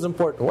being healthy is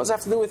important. What does it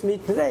have to do with me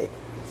today?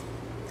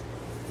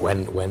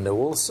 When it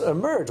will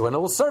emerge, when it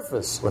will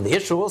surface, when the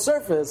issue will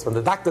surface, when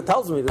the doctor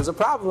tells me there's a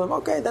problem,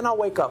 okay, then I'll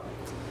wake up.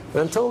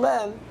 But until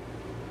then,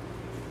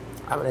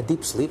 I'm in a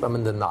deep sleep, I'm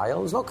in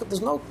denial,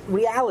 there's no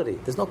reality,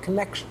 there's no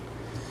connection.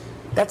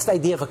 That's the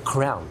idea of a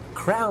crown.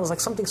 Crown is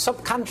like something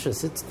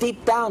subconscious. It's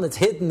deep down, it's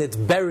hidden, it's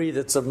buried,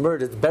 it's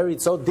submerged, it's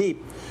buried so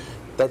deep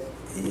that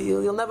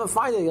you'll never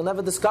find it, you'll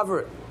never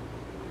discover it.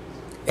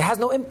 It has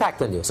no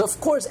impact on you. So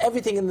of course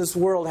everything in this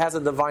world has a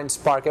divine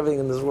spark, everything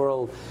in this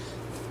world,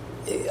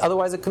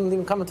 otherwise it couldn't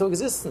even come into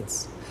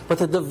existence. But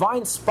the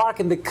divine spark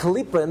in the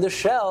klipa, in the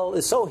shell,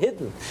 is so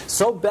hidden,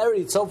 so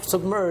buried, so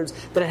submerged,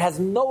 that it has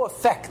no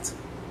effect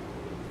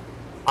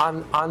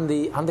on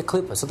the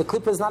klipa. So the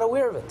klipa is not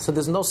aware of it. So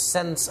there's no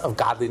sense of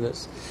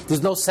godliness.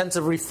 There's no sense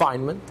of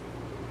refinement.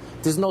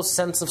 There's no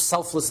sense of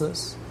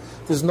selflessness.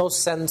 There's no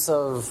sense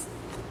of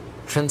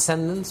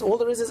transcendence. All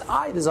there is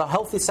I. There's a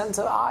healthy sense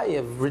of I,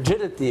 of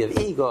rigidity, of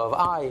ego, of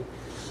I.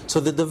 So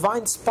the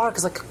divine spark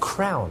is like a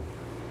crown.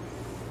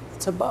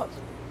 It's above.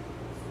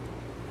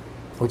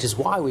 Which is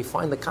why we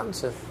find the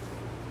concept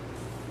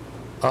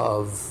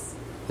of,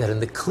 that in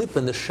the klipa,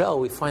 in the shell,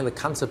 we find the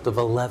concept of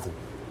 11.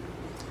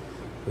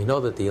 We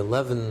know that the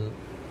 11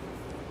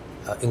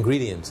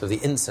 ingredients of the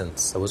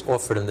incense that was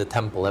offered in the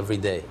temple every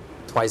day,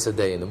 twice a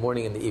day, in the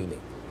morning and the evening.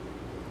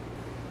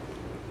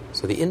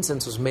 So the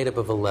incense was made up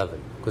of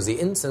 11, because the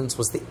incense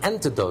was the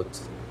antidote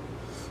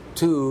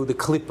to the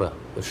klipa,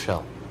 the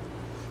shell.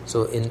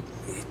 So in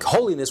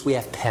holiness we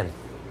have 10.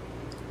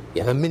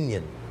 You have a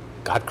minyan.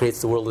 God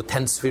creates the world with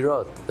 10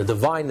 sfirot. The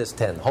divine is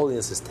 10,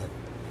 holiness is 10.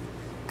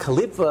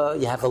 Klipa,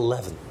 you have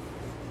 11.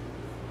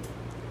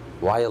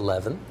 Why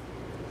 11?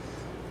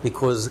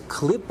 Because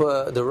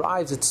klipa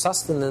derives its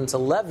sustenance.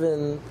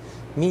 11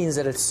 means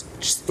that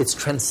it's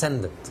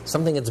transcendent,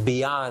 something that's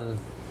beyond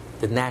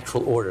the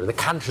natural order, the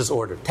conscious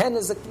order. 10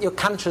 is your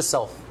conscious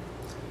self,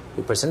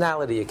 your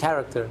personality, your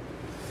character.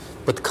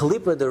 But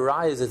klipa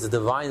derives its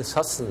divine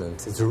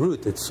sustenance, its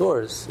root, its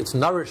source, its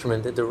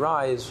nourishment. It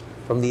derives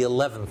from the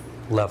 11th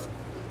level,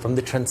 from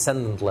the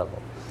transcendent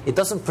level. It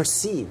doesn't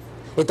perceive,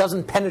 it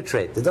doesn't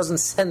penetrate, it doesn't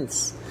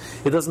sense,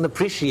 it doesn't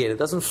appreciate, it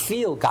doesn't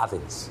feel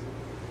godliness.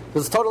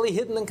 It's totally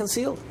hidden and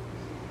concealed.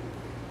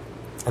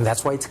 And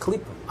that's why it's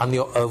klipa. On the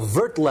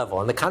overt level,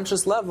 on the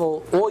conscious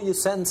level, all you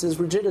sense is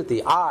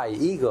rigidity, I,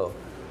 ego,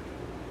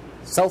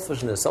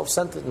 selfishness,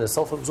 self-centeredness,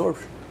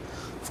 self-absorption.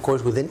 Of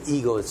course, within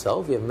ego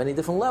itself, you have many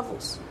different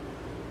levels.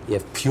 You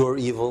have pure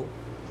evil,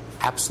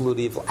 absolute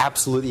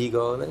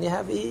ego, and then you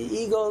have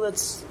ego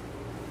that's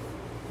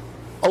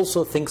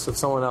also thinks of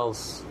someone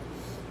else.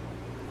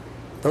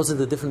 Those are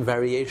the different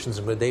variations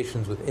and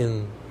gradations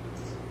within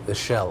the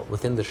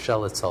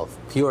shell itself.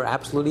 Pure,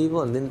 absolute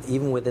evil, and then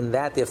even within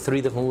that, you have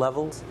 3 different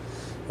levels.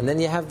 And then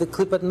you have the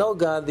klipat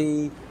noga,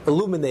 the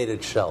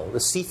illuminated shell, the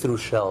see-through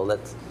shell, that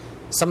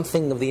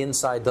something of the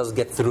inside does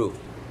get through,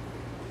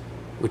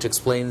 which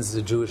explains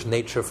the Jewish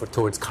nature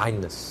towards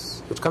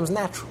kindness, which comes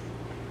natural.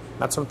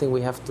 Not something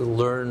we have to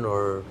learn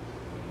or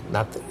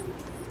not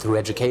through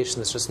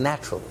education. It's just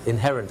natural,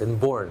 inherent,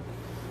 inborn.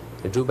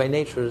 The Jew by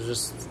nature is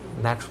just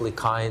naturally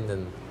kind,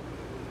 and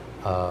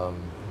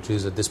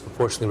Jews are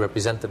disproportionately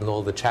represented in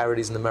all the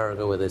charities in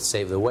America, whether it's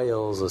Save the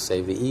Whales or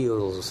Save the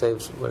Eagles or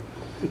Save somewhere,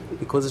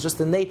 because it's just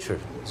the nature.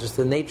 It's just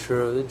the nature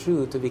of the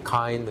Jew to be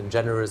kind and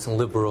generous and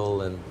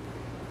liberal.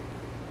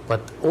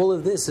 But all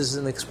of this is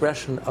an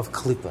expression of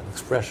klipa, an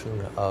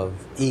expression of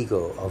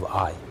ego, of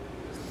I.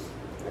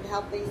 But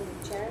helping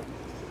charity?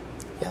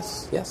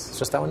 Yes, it's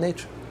just our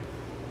nature.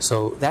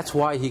 So that's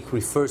why he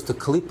refers to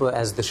klipa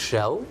as the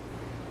shell,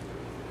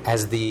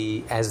 as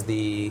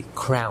the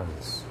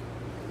crowns.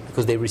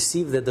 Because they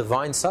receive the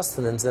divine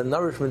sustenance, the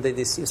nourishment they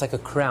receive. It's like a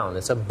crown.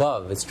 It's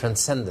above. It's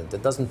transcendent.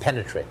 It doesn't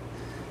penetrate.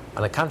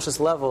 On a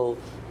conscious level,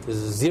 there's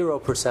zero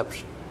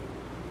perception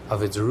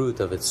of its root,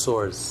 of its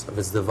source, of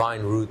its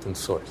divine root and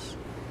source.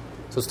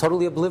 So it's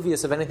totally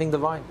oblivious of anything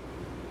divine.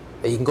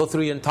 You can go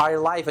through your entire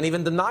life and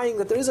even denying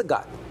that there is a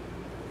God.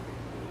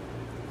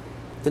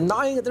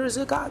 Denying that there is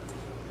a God.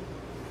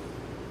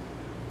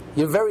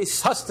 Your very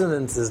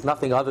sustenance is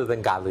nothing other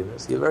than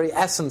godliness. Your very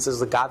essence is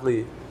the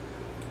godly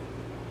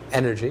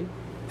energy,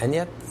 and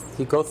yet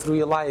you go through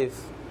your life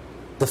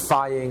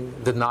defying,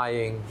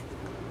 denying,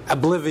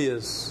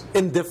 oblivious,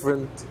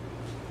 indifferent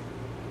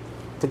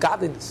to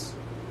godliness,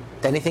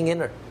 to anything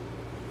inner.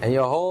 And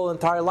your whole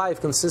entire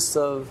life consists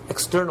of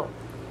external.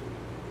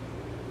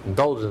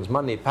 Indulgence,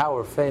 money,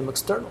 power, fame,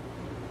 external.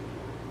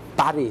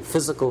 Body,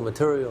 physical,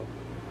 material.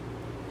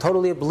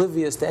 Totally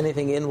oblivious to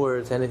anything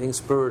inward, to anything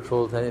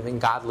spiritual, to anything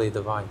godly,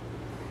 divine.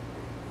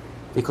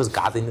 Because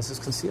godliness is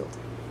concealed.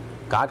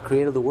 God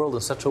created the world in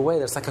such a way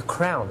that it's like a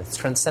crown. It's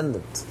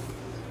transcendent.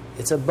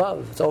 It's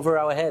above. It's over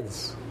our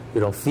heads.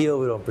 We don't feel,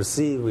 we don't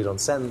perceive, we don't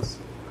sense.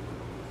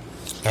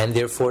 And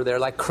therefore they're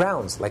like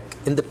crowns, like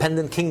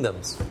independent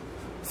kingdoms.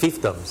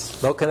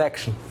 fiefdoms, no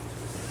connection.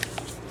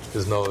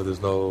 There's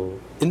no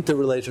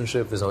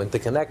interrelationship, there's no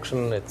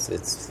interconnection.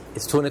 It's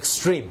to an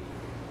extreme.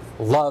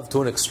 Love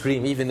to an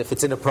extreme, even if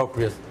it's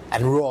inappropriate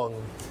and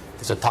wrong.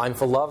 There's a time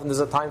for love and there's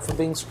a time for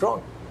being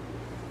strong.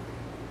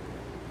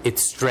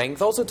 It's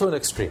strength also to an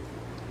extreme.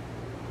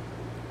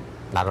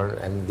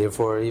 And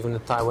therefore even a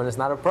time when it's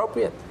not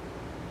appropriate.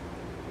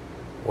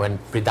 When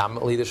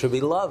predominantly there should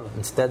be love.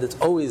 Instead it's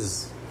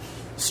always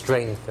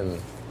strength,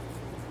 and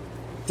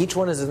each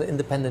one is an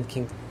independent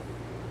kingdom.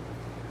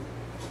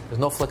 There's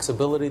no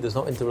flexibility, there's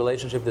no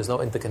interrelationship, there's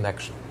no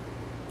interconnection.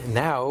 And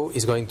now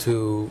he's going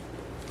to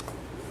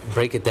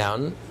break it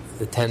down,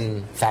 the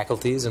 10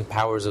 faculties and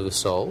powers of the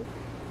soul,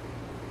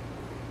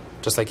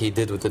 just like he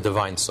did with the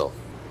divine soul.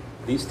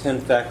 These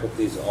 10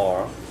 faculties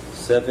are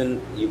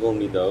 7 evil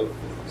midot,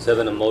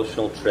 7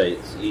 emotional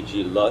traits,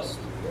 e.g. lust,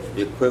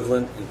 the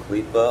equivalent in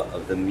klipa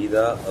of the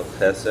midah of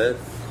chesed,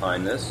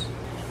 kindness,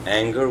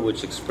 anger,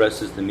 which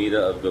expresses the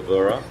midah of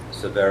gevura,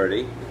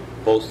 severity,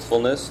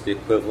 boastfulness, the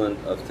equivalent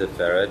of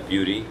tiferet,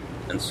 beauty,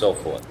 and so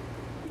forth.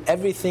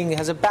 Everything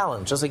has a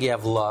balance. Just like you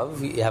have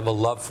love, you have a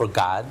love for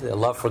God, a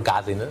love for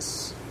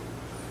godliness,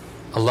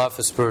 a love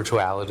for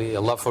spirituality,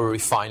 a love for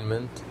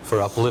refinement,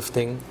 for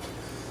uplifting.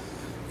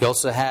 You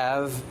also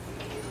have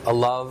a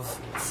love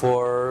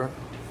for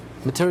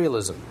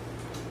materialism,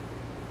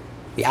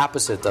 the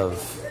opposite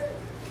of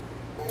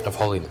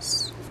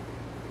holiness.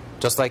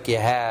 Just like you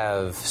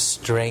have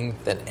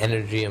strength and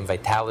energy and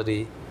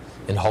vitality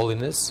in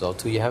holiness, so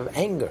too you have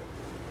anger,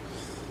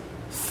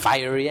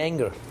 fiery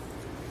anger.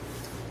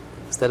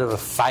 Instead of a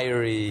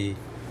fiery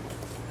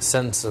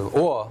sense of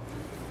awe,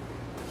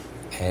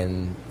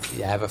 and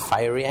you have a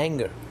fiery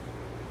anger,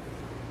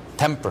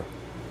 temper.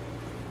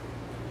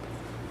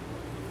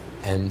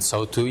 And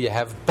so too you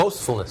have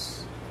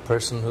boastfulness, a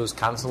person who's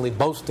constantly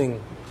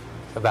boasting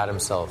about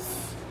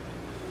himself,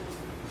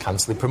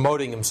 constantly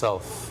promoting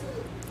himself.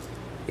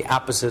 The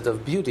opposite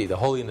of beauty, the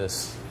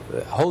holiness,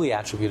 the holy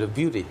attribute of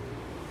beauty,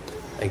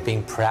 like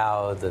being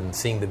proud and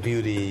seeing the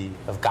beauty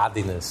of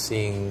godliness,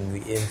 seeing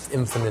the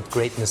infinite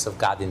greatness of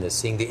godliness,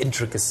 seeing the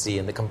intricacy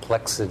and the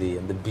complexity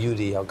and the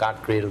beauty, how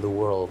God created the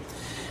world,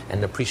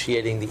 and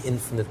appreciating the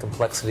infinite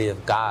complexity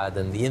of God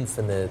and the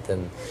infinite,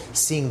 and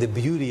seeing the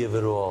beauty of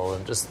it all,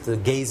 and just the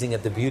gazing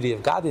at the beauty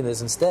of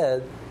godliness.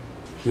 Instead,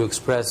 you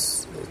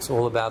express, it's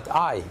all about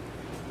I,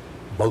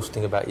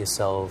 boasting about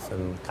yourself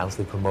and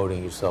constantly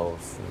promoting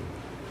yourself.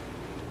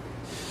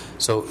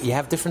 So you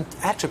have different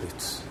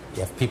attributes. You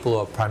have people who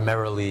are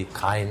primarily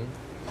kind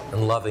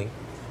and loving,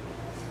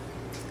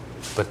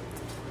 but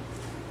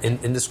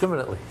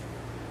indiscriminately,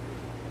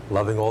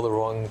 loving all the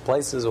wrong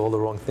places, all the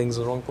wrong things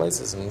in the wrong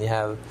places. And you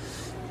have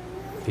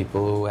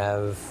people who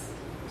have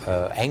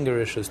anger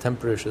issues,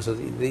 temper issues. So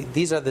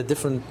these are the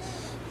different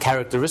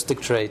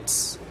characteristic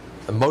traits,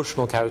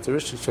 emotional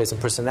characteristic traits and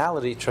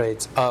personality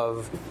traits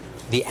of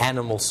the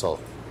animal soul,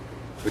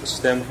 which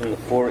stem from the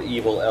 4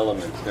 evil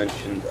elements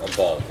mentioned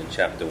above in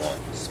chapter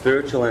 1.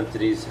 Spiritual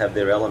entities have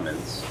their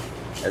elements,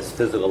 as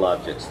physical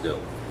objects do.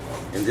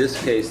 In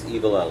this case,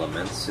 evil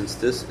elements, since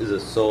this is a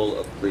soul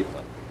of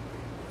klipa.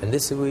 And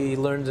this we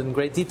learned in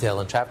great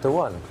detail in chapter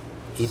 1.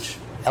 Each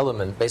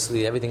element,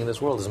 basically everything in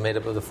this world, is made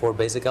up of the 4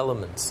 basic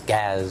elements: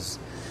 gas,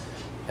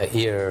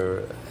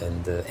 air,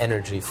 and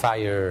energy,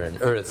 fire,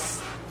 and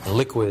earth, and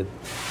liquid.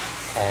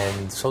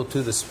 And so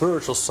too the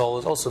spiritual soul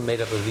is also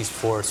made up of these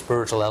 4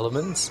 spiritual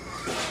elements,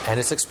 and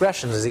its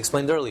expressions, as he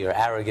explained earlier,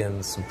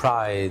 arrogance and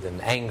pride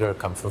and anger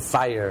come from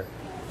fire,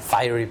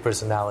 fiery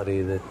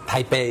personality, the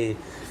type A.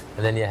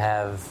 And then you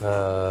have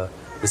the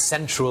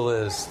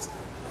sensualist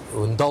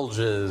who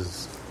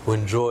indulges, who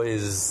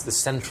enjoys the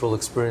sensual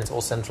experience,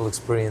 all sensual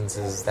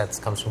experiences. That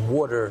comes from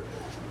water,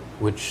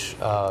 which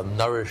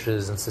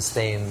nourishes and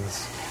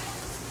sustains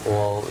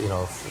all,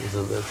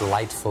 the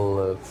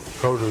delightful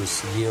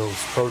produce,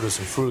 yields produce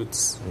and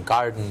fruits and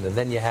garden. And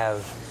then you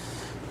have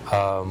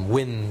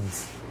wind,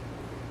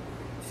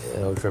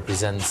 which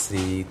represents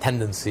the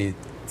tendency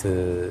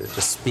to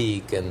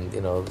speak, and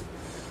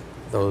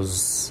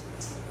those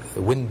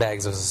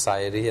windbags of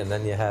society. And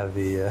then you have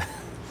the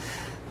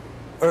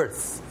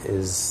earth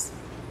is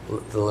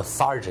the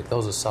lethargic,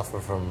 those who suffer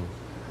from,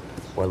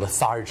 or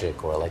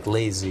lethargic, or like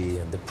lazy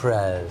and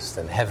depressed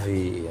and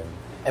heavy, and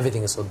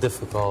everything is so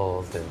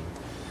difficult, and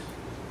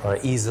are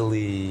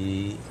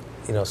easily,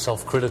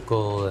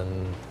 self-critical,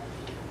 and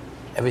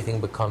everything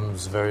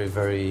becomes very,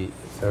 very,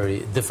 very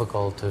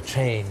difficult to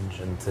change,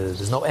 and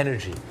there's no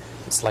energy.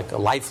 It's like a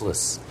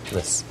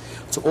lifelessness.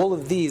 So all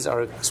of these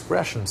are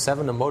expressions,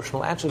 7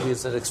 emotional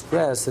attributes that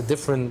express the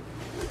different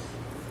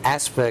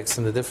aspects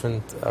and the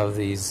different of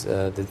these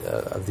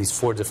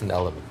 4 different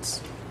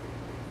elements.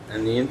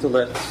 And the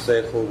intellect,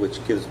 seichel,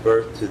 which gives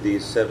birth to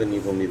these 7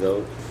 evil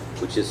midot,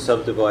 which is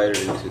subdivided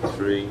into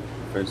 3,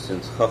 for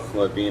instance,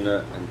 chachma,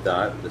 bina, and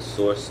dat, the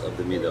source of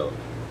the midot.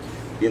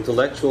 The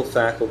intellectual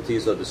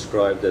faculties are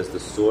described as the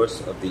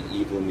source of the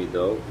evil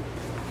midot,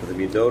 for the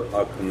midot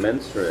are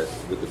commensurate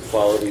with the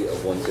quality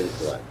of one's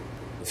intellect.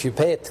 If you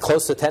pay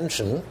close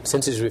attention,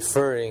 since he's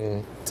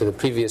referring to the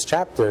previous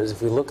chapters,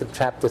 if you look at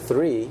chapter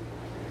 3,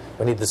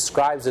 when he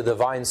describes the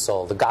divine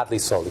soul, the godly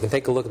soul. You can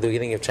take a look at the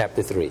beginning of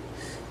chapter 3.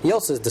 He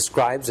also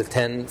describes the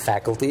 10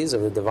 faculties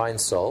of the divine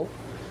soul.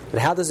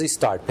 But how does he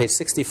start? Page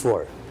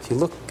 64. If you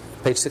look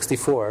at page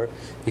 64,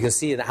 you can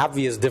see an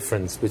obvious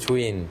difference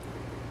between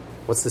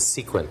what's the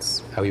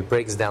sequence, how he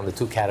breaks down the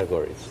two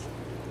categories.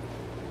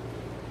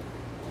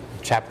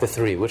 Chapter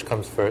 3, which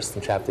comes first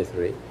in chapter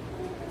 3?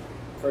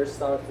 First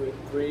start with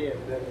 3 and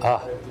then...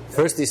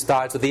 First he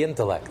starts with the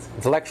intellect,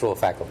 intellectual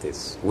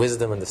faculties,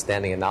 wisdom,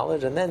 understanding, and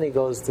knowledge, and then he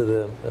goes to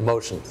the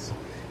emotions.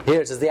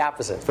 Here it's just the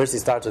opposite. First he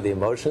starts with the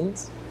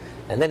emotions,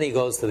 and then he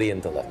goes to the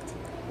intellect.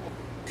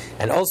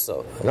 And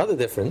also, another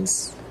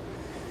difference,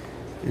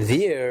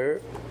 there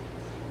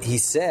he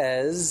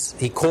says,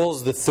 he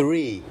calls the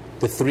three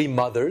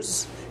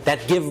mothers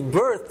that give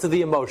birth to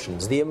the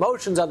emotions. The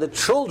emotions are the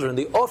children,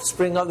 the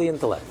offspring of the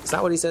intellect. It's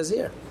not what he says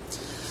here.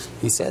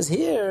 He says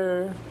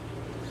here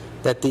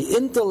that the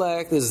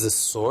intellect is the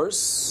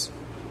source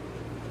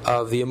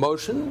of the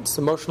emotions,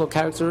 emotional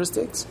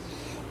characteristics,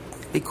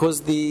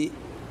 because the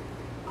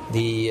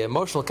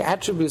emotional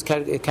attributes,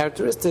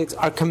 characteristics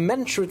are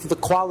commensurate to the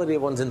quality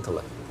of one's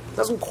intellect. He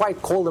doesn't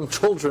quite call them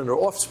children or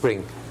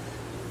offspring.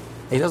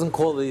 He doesn't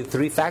call the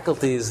 3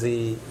 faculties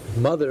the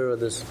mother or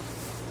this.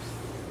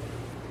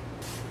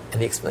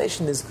 And the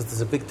explanation is because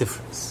there's a big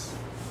difference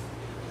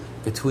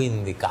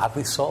between the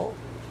godly soul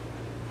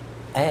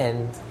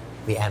and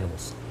the animal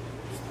soul,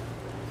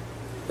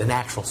 the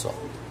natural soul.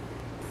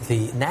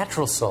 The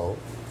natural soul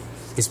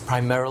is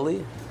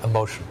primarily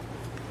emotional.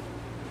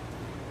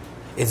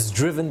 It's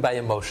driven by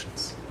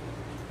emotions.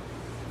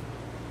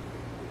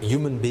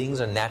 Human beings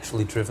are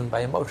naturally driven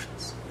by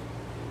emotions.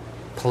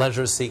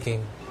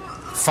 Pleasure-seeking,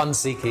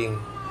 fun-seeking,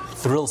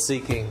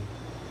 thrill-seeking,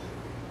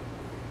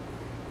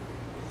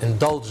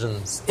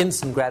 indulgence,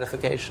 instant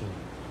gratification.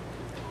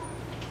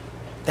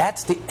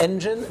 That's the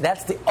engine,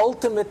 that's the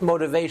ultimate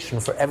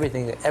motivation for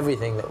everything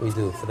that we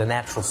do, for the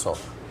natural soul.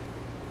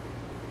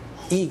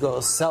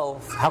 Ego,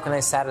 self, how can I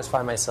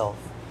satisfy myself?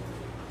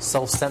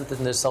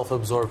 Self-centeredness,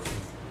 self-absorption.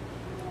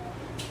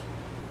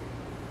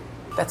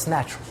 That's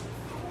natural.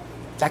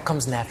 That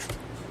comes natural.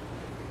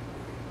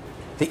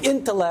 The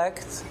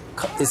intellect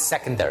is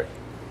secondary.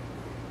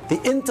 The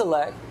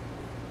intellect,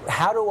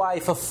 how do I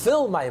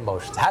fulfill my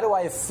emotions? How do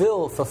I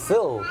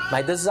fulfill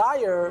my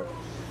desire?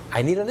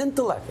 I need an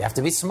intellect. You have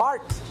to be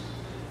smart.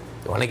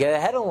 You want to get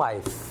ahead in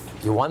life.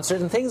 You want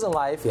certain things in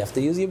life, you have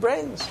to use your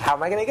brains. How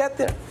am I going to get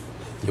there?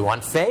 You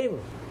want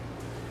fame.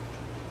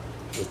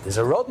 There's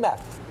a roadmap.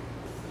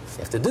 You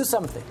have to do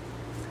something.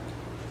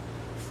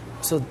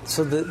 So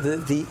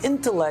the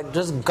intellect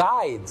just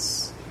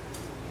guides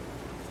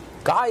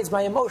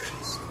my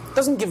emotions. It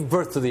doesn't give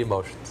birth to the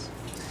emotions.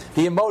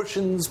 The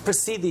emotions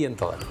precede the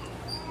intellect.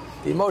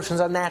 The emotions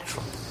are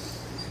natural.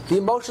 The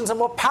emotions are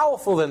more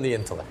powerful than the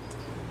intellect.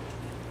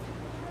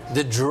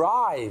 The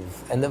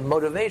drive and the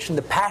motivation,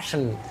 the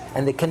passion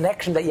and the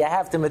connection that you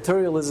have to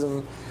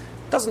materialism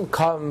doesn't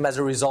come as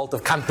a result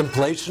of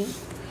contemplation,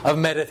 of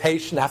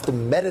meditation. I have to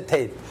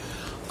meditate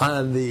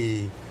on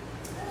the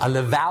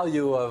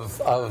value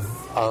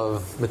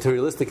of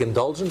materialistic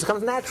indulgence. It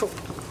comes natural.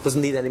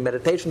 Doesn't need any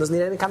meditation, doesn't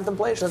need any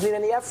contemplation, doesn't need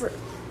any effort.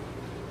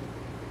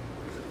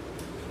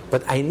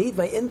 But I need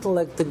my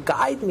intellect to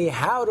guide me.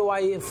 How do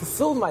I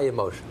fulfill my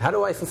emotion? How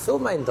do I fulfill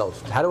my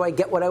indulgence? How do I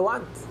get what I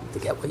want? To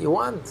get what you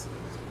want,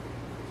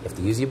 you have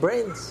to use your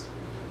brains.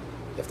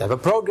 You have to have a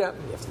program.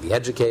 You have to be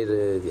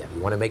educated.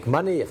 You want to make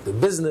money. You have to do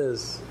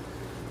business.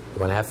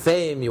 You want to have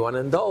fame. You want to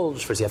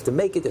indulge. First you have to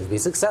make it. You have to be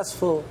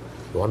successful.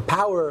 You want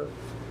power.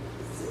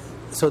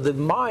 So the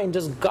mind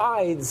just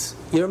guides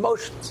your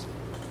emotions.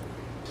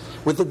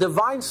 With the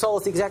divine soul,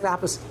 it's the exact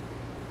opposite.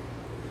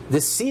 The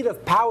seat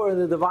of power in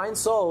the divine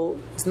soul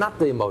is not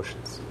the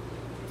emotions.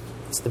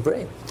 It's the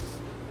brain.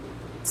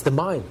 It's the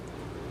mind.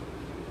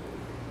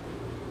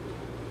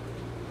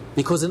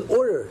 Because in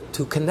order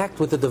to connect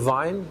with the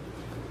divine,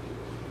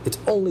 it's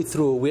only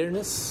through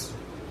awareness,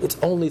 it's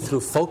only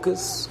through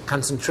focus,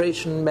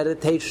 concentration,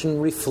 meditation,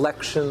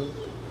 reflection,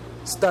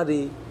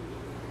 study.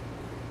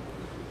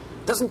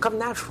 It doesn't come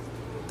natural.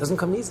 It doesn't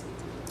come easy.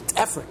 It's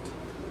effort,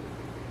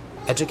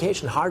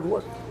 education, hard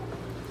work.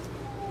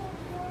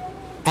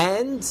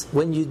 And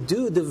when you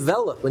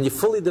when you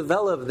fully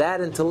develop that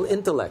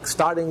intellect,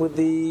 starting with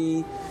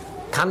the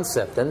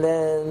concept and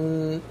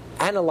then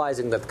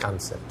analyzing that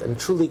concept and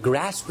truly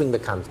grasping the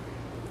concept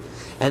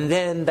and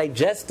then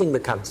digesting the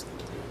concept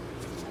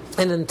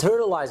and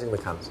internalizing the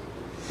concept,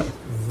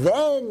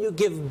 then you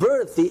give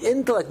birth, the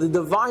intellect, the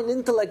divine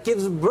intellect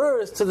gives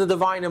birth to the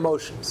divine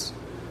emotions.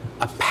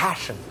 A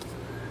passion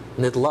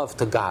and love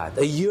to God,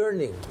 a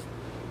yearning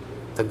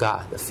to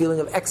God, a feeling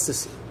of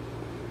ecstasy,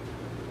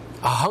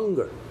 a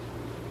hunger,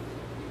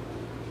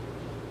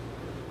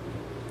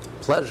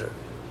 pleasure.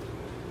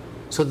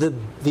 So the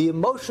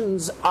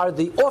emotions are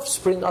the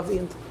offspring of the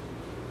intellect.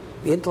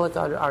 The intellect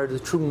are the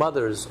true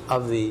mothers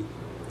of the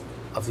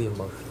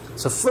emotion.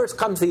 So first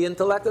comes the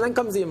intellect and then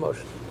comes the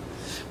emotion.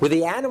 With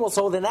the animal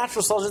soul, the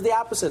natural soul is the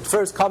opposite.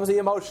 First comes the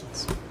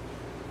emotions.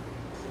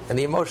 And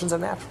the emotions are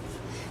natural.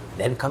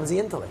 Then comes the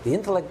intellect. The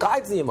intellect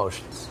guides the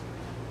emotions.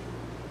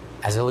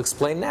 As he'll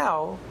explain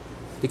now,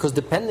 because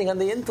depending on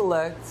the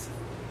intellect,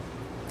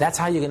 that's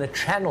how you're going to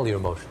channel your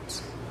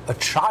emotions. A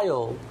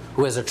child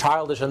who has a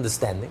childish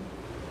understanding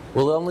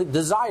will only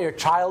desire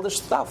childish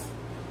stuff,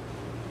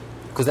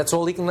 because that's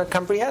all he can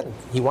comprehend.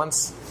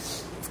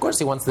 Of course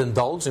he wants to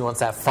indulge, he wants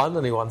to have fun,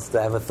 and he wants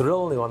to have a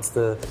thrill, and he wants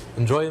to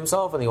enjoy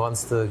himself, and he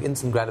wants the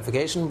instant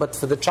gratification. But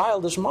for the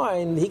childish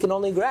mind, he can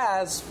only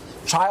grasp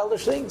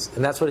childish things,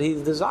 and that's what he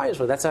desires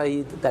for. That's how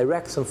he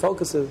directs and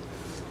focuses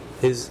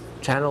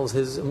channels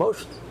his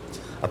emotions.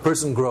 A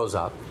person grows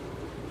up,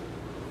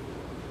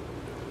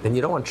 then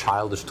you don't want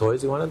childish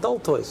toys, you want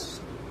adult toys.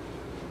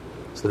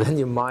 So then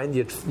your mind,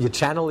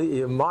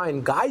 your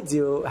mind guides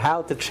you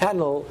how to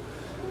channel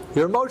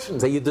your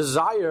emotions that you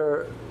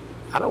desire.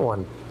 I don't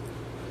want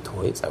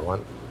toys, I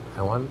want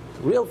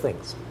real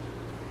things.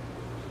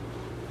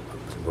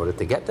 In order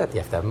to get that,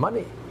 you have to have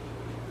money.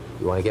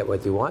 You want to get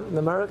what you want in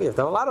America, you have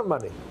to have a lot of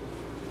money.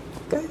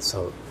 Okay,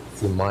 so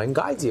your mind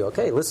guides you.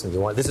 Okay, listen,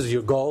 this is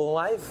your goal in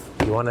life.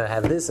 You want to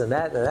have this and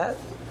that and that.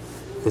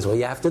 This is what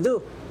you have to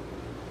do.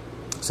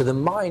 So the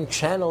mind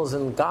channels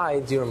and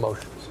guides your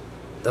emotions.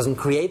 It doesn't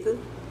create it,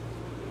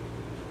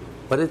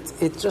 but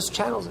it just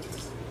channels it.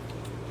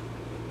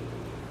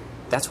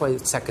 That's why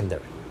it's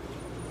secondary.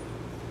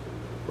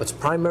 What's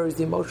primary is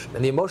the emotion.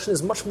 And the emotion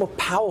is much more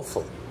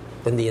powerful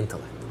than the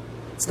intellect.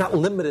 It's not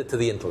limited to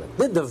the intellect.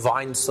 The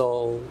divine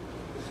soul,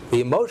 the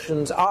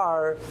emotions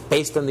are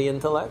based on the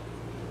intellect,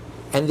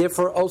 and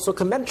therefore also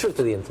commensurate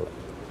to the intellect.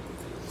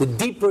 The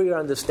deeper your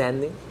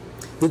understanding,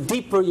 the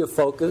deeper your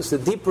focus, the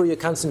deeper your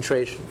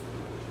concentration,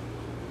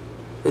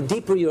 the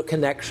deeper your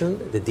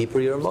connection, the deeper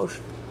your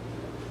emotion.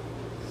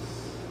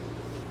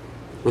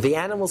 With the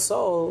animal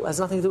soul, it has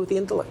nothing to do with the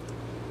intellect.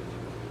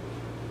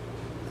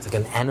 It's like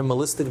an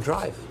animalistic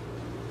drive,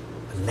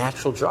 a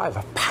natural drive,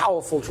 a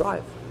powerful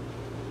drive,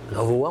 an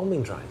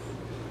overwhelming drive.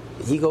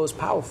 The ego is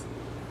powerful.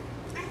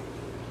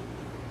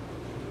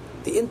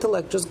 The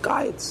intellect just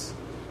guides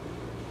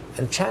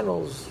and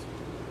channels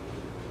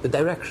the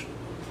direction.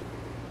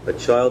 A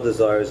child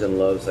desires and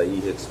loves, i.e.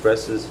 he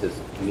expresses his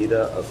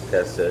midah of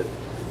chesed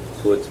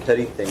towards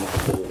petty things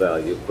of little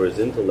value, for his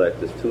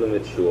intellect is too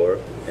immature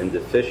and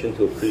deficient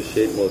to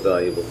appreciate more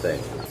valuable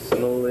things.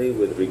 Similarly,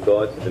 with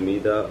regard to the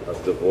midah of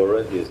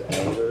gevurah, he is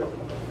angered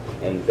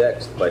and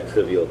vexed by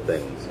trivial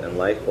things, and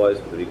likewise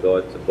with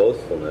regard to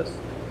boastfulness,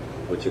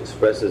 which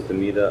expresses the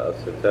midah of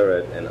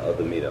tiferet and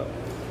other midah.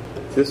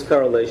 This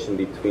correlation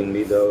between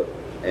midah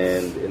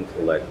and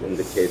intellect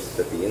indicates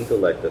that the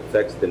intellect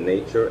affects the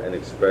nature and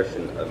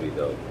expression of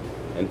midah,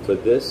 and for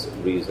this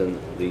reason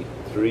the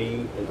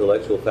 3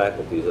 intellectual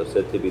faculties are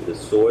said to be the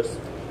source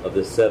of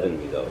the 7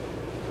 midah.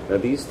 Now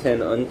these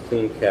 10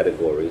 unclean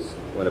categories,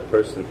 when a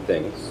person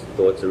thinks,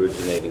 thoughts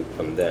originating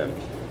from them,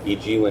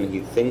 e.g. when he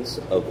thinks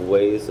of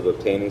ways of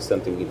obtaining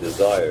something he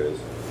desires,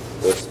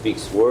 or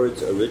speaks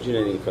words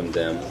originating from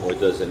them, or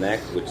does an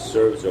act which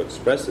serves or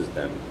expresses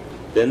them,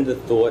 then the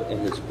thought in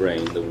his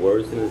brain, the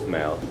words in his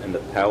mouth, and the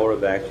power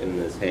of action in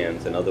his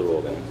hands and other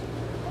organs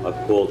are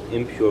called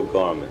impure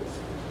garments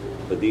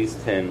for these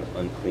 10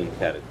 unclean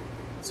categories.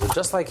 So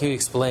just like you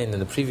explained in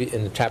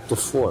the chapter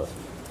 4,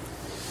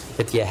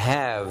 that you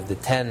have the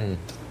 10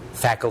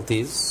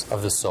 faculties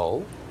of the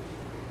soul,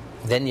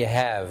 then you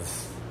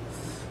have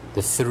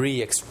the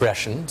 3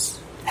 expressions,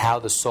 how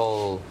the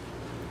soul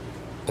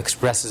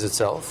expresses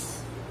itself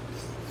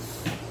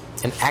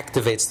and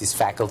activates these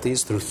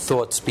faculties through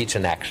thought, speech,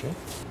 and action.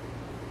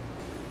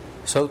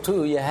 So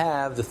too you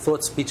have the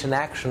thought, speech, and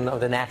action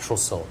of the natural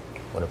soul.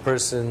 When a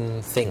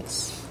person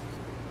thinks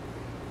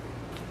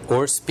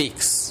or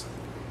speaks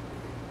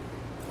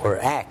or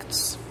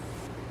acts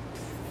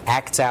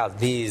out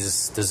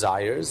these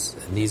desires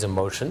and these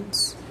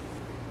emotions,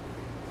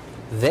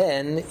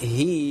 then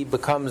he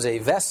becomes a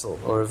vessel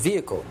or a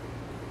vehicle.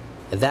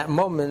 At that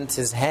moment,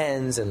 his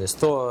hands and his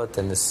thought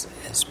and his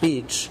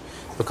speech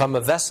become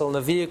a vessel and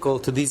a vehicle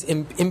to these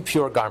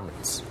impure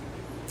garments.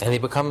 And they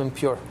become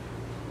impure.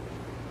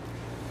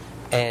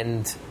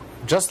 And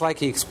just like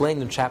he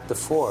explained in chapter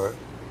 4,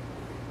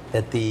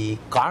 that the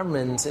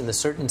garments in a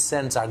certain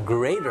sense are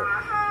greater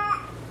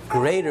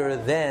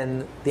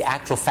than the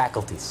actual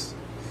faculties.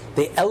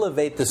 They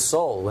elevate the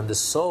soul. When the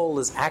soul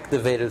is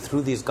activated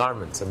through these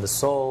garments and the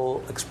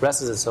soul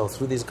expresses itself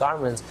through these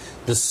garments,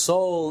 the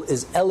soul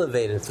is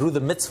elevated through the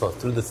mitzvah,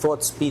 through the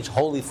thought, speech,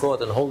 holy thought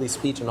and holy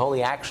speech and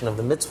holy action of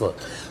the mitzvah.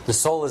 The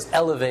soul is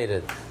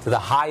elevated to the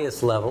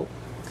highest level.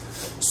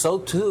 So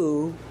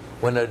too,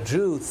 when a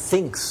Jew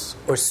thinks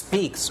or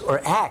speaks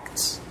or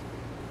acts,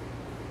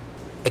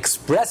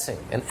 expressing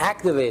and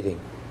activating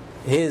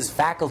his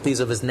faculties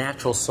of his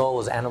natural soul,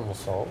 his animal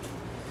soul,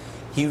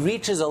 he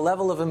reaches a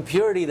level of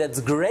impurity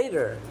that's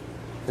greater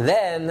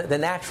than the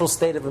natural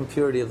state of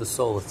impurity of the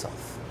soul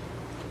itself.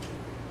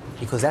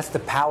 Because that's the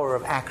power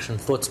of action,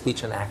 thought,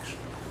 speech, and action.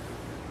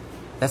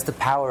 That's the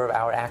power of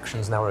our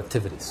actions and our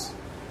activities.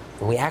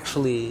 When we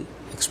actually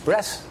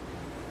express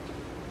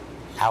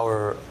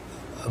our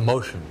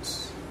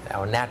emotions,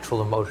 our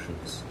natural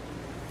emotions,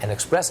 and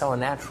express our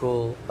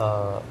natural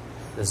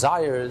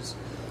desires,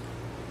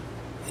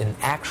 in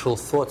actual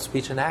thought,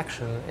 speech, and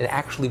action, it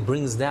actually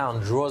draws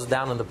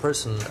down on the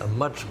person a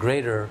much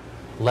greater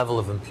level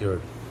of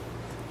impurity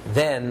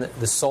than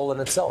the soul in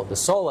itself. The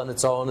soul on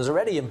its own is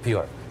already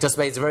impure, just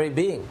by its very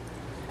being,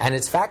 and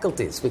its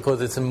faculties,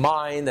 because it's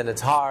mind and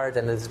its heart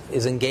and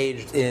is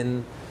engaged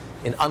in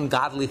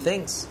ungodly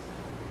things.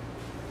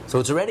 So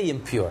it's already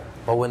impure.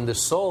 But when the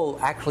soul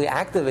actually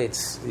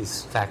activates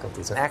these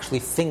faculties and actually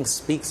thinks,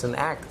 speaks, and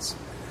acts,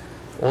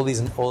 all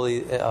these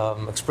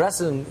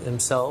expressing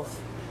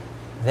himself,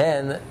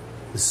 then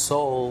the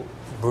soul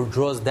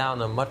draws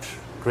down a much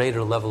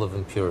greater level of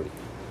impurity.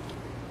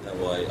 That's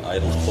why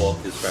idle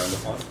talk is frowned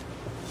upon.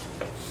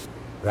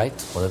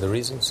 Right? One of the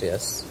reasons,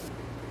 yes.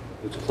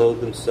 Which clothe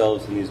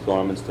themselves in these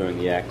garments during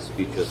the act,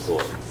 speech, or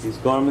thought. These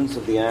garments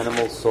of the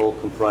animal soul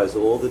comprise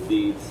all the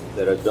deeds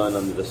that are done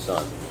under the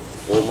sun,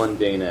 all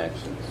mundane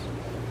actions,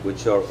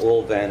 which are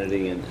all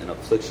vanity and an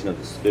affliction of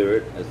the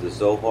spirit, as the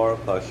Zohar,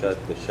 Pashat,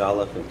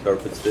 Beshalach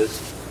interprets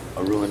this,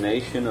 a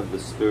ruination of the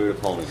spirit of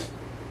holiness.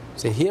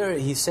 So here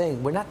he's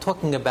saying, we're not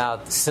talking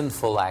about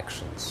sinful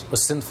actions, or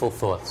sinful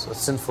thoughts, or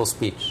sinful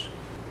speech.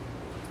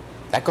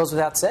 That goes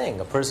without saying.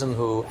 A person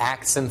who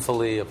acts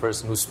sinfully, a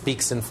person who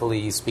speaks sinfully,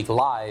 you speak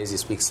lies, you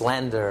speak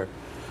slander,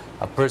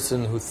 a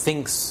person who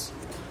thinks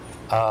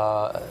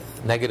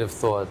negative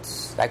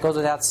thoughts, that goes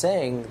without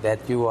saying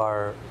that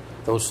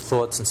those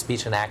thoughts and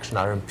speech and action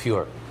are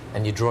impure,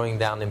 and you're drawing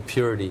down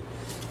impurity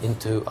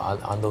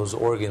on those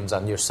organs,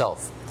 on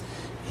yourself.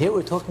 Here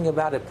we're talking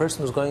about a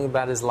person who's going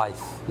about his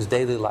life, his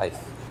daily life.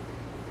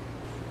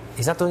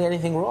 He's not doing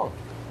anything wrong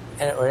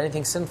or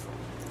anything sinful.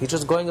 He's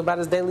just going about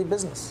his daily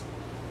business.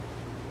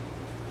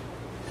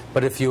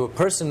 But if a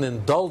person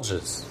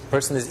indulges, a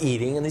person is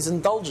eating and he's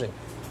indulging,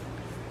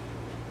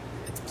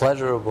 it's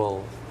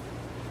pleasurable,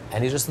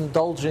 and he's just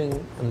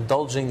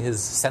indulging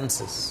his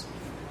senses.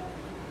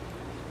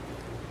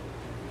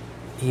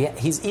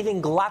 He's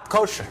eating glatt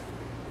kosher.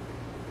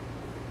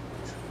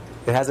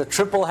 It has a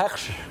triple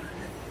hechsher.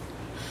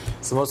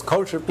 It's the most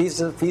kosher piece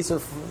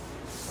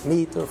of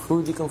meat or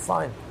food you can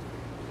find.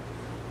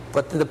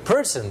 But the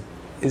person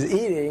is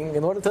eating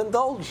in order to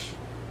indulge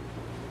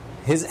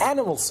his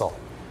animal soul.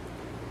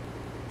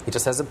 He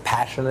just has a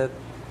passionate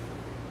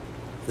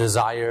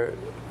desire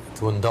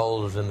to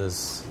indulge in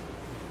this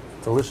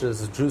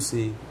delicious,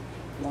 juicy.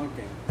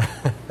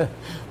 Blanking.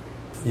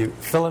 You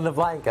fill in the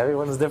blank.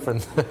 Everyone's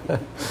different.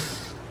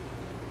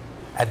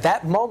 At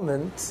that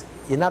moment,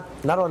 you're not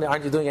only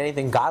aren't you doing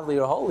anything godly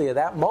or holy, at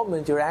that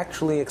moment you're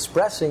actually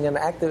expressing and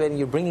activating,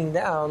 you're bringing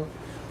down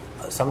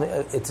something.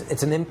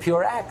 It's an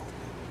impure act.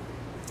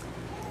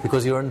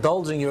 Because you're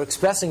indulging, you're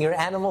expressing your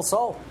animal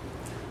soul.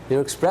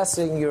 You're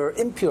expressing your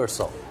impure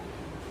soul.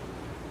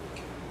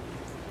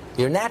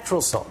 Your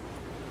natural soul.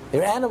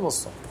 Your animal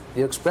soul.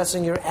 You're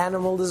expressing your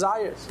animal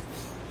desires.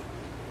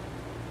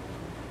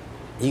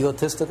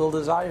 Egotistical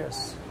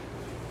desires.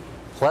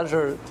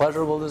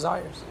 Pleasurable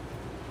desires.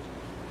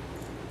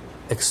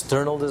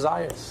 External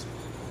desires.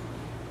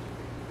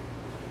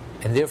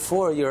 And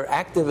therefore you're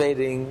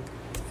activating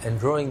and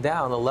drawing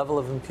down a level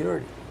of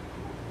impurity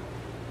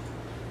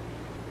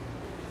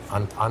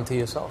onto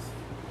yourself.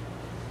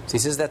 So he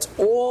says that's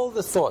all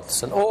the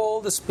thoughts and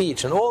all the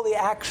speech and all the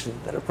action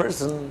that a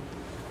person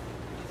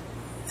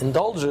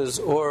indulges,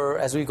 or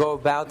as we go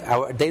about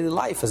our daily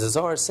life, as the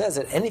Zohar says,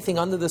 that anything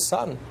under the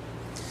sun,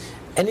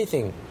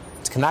 anything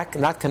that's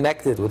not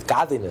connected with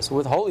godliness,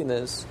 with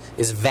holiness,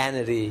 is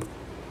vanity,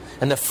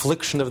 an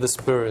affliction of the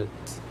spirit.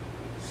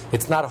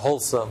 It's not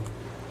wholesome.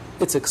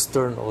 It's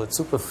external. It's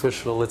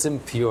superficial. It's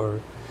impure.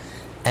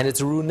 And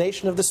it's a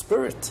ruination of the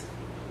spirit.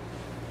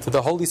 To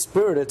the Holy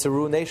Spirit, it's a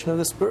ruination of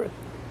the spirit.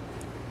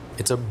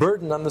 It's a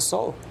burden on the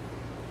soul.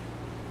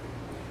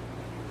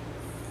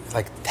 It's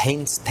like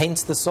taints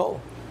the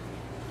soul.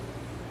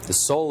 The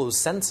soul who's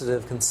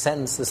sensitive can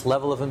sense this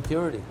level of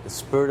impurity, the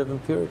spirit of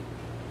impurity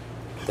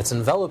that's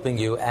enveloping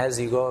you as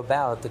you go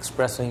about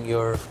expressing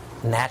your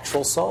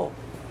natural soul,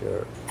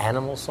 your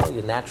animal soul,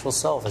 your natural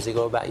self as you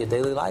go about your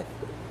daily life.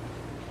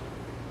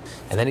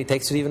 And then he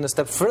takes it even a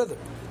step further.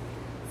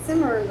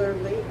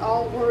 Similarly,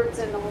 all words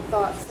and all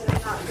thoughts that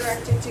are not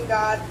directed to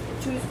God,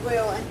 to His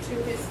will, and to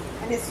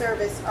His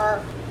service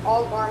are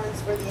all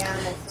garments for the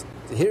animals.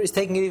 So here he's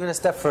taking it even a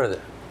step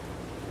further.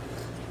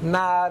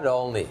 Not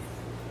only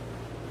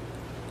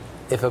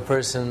if a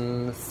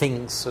person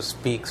thinks or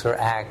speaks or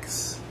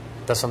acts,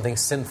 does something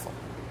sinful,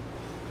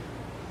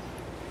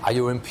 are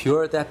you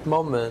impure at that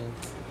moment?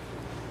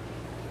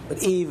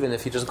 But even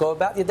if you just go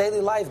about your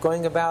daily life,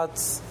 going about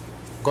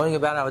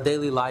our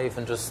daily life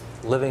and just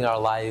living our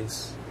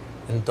lives,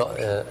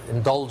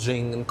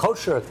 indulging in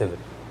kosher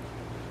activity,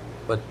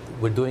 but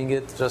we're doing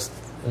it just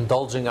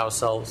indulging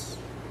ourselves,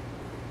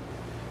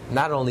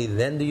 not only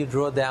then do you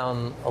draw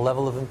down a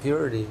level of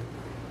impurity,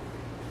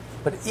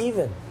 but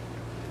even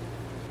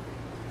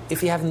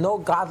if you have no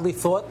godly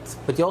thought,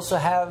 but you're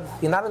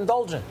not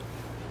indulgent.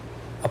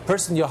 A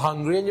person, you're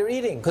hungry and you're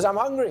eating, because I'm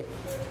hungry.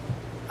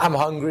 I'm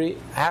hungry,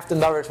 I have to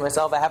nourish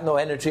myself, I have no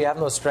energy, I have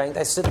no strength,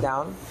 I sit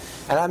down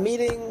and I'm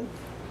eating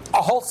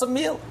a wholesome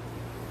meal.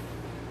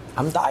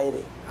 I'm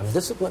dieting, I'm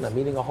disciplined, I'm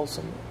eating a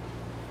wholesome meal.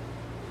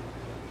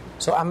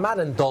 So I'm not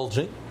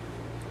indulging.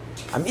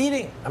 I'm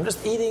eating. I'm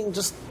just eating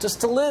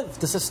just to live,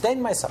 to sustain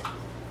myself.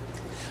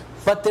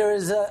 But there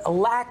is a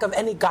lack of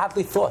any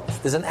godly thought.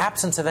 There's an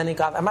absence of any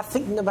God. I'm not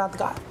thinking about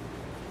God.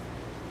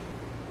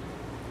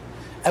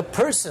 A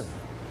person,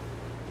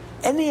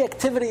 any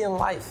activity in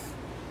life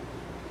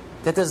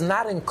that does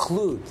not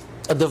include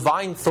a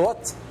divine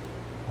thought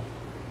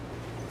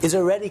is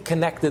already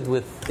connected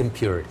with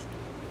impurity.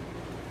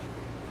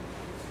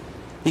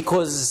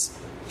 Because,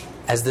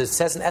 as it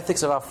says in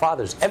Ethics of Our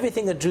Fathers,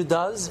 everything a Jew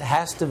does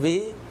has to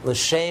be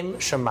l'shem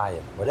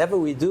shamayim. Whatever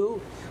we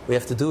do, we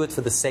have to do it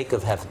for the sake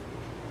of heaven.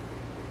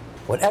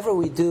 Whatever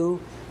we do,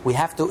 we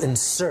have to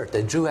insert,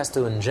 a Jew has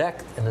to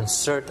inject and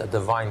insert a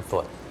divine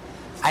thought.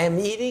 I am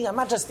eating, I'm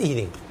not just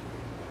eating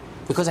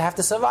because I have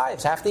to survive,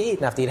 so I have to eat,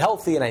 and I have to eat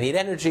healthy, and I need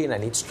energy, and I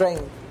need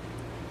strength.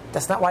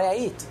 That's not why I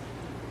eat.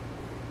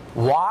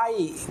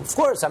 Why? Of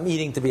course, I'm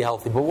eating to be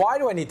healthy, but why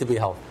do I need to be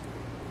healthy?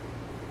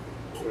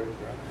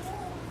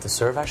 To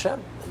serve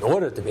Hashem. In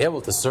order to be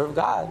able to serve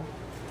God,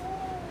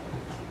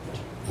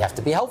 you have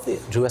to be healthy.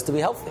 A Jew has to be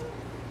healthy.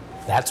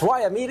 That's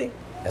why I'm eating.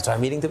 That's why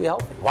I'm eating to be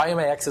healthy. Why am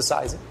I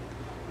exercising?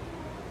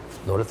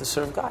 In order to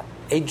serve God.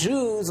 A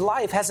Jew's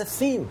life has a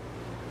theme.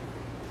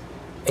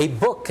 A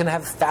book can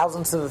have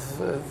thousands of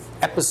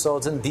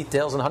episodes and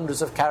details and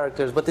hundreds of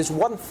characters, but there's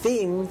one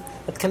theme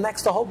that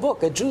connects the whole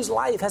book. A Jew's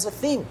life has a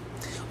theme.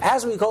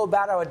 As we go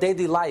about our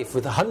daily life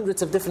with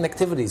hundreds of different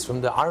activities,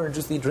 from the orange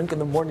juice you drink in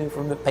the morning,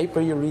 from the paper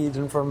you read,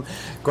 and from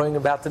going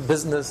about the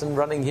business and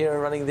running here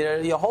and running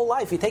there, your whole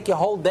life, you take your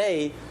whole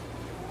day,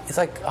 it's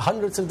like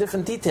hundreds of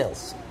different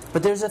details.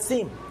 But there's a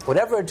theme.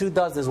 Whatever a Jew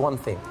does, there's one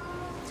theme.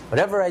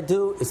 Whatever I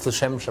do, it's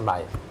l'shem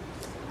shamayim.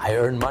 I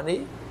earn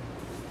money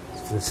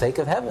for the sake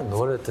of heaven, in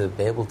order to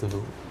be able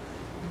to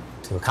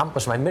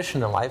accomplish my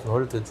mission in life, in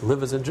order to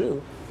live as a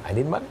Jew. I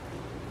need money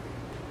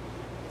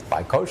to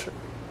buy kosher,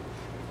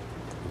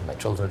 to give my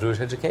children a Jewish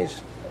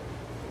education,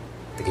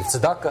 to give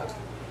tzedakah.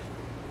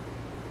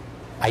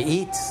 I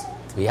eat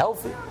to be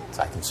healthy,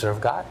 so I can serve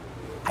God.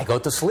 I go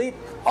to sleep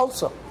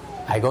also.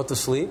 I go to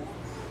sleep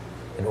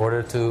in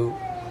order to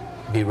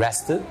be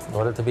rested, in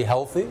order to be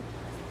healthy,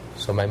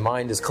 so my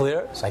mind is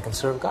clear, so I can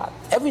serve God.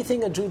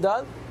 Everything a Jew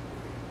does,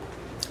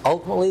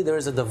 ultimately there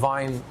is a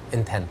divine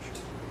intent.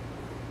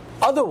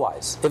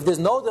 Otherwise, if there's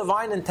no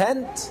divine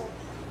intent,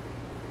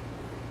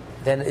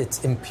 then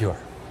it's impure.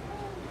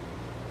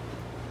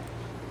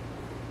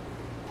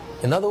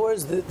 In other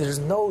words, there's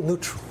no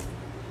neutral.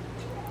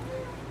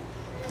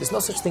 There's no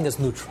such thing as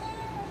neutral.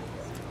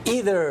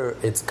 Either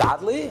it's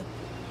godly,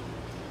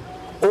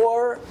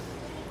 or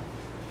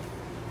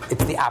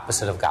it's the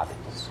opposite of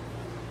godliness.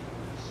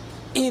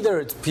 Either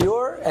it's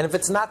pure, and if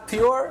it's not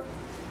pure,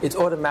 it's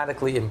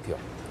automatically impure.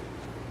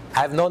 I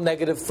have no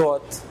negative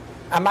thought.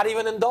 I'm not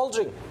even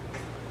indulging.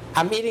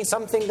 I'm eating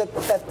something that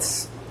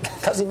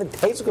doesn't even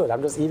taste good.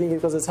 I'm just eating it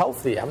because it's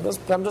healthy. I'm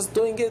just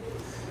doing it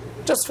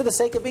just for the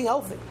sake of being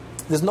healthy.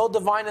 There's no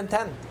divine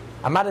intent.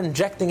 I'm not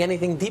injecting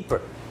anything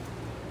deeper.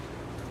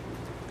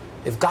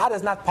 If God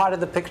is not part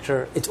of the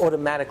picture, it's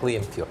automatically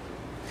impure.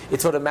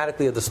 It's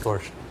automatically a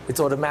distortion.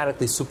 It's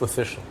automatically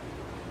superficial.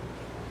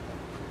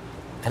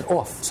 And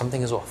off.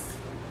 Something is off.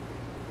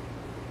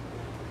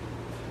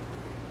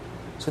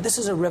 So this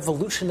is a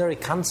revolutionary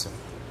concept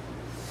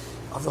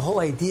of the whole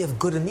idea of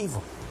good and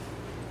evil.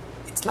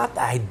 It's not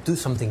that I do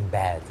something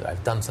bad or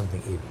I've done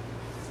something evil.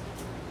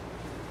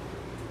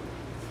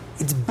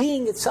 Its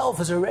being itself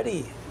is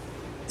already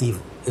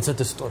evil. It's a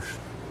distortion.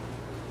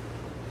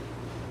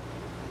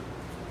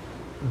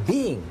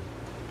 Being,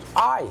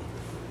 I,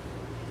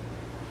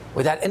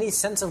 without any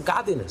sense of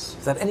godliness,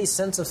 without any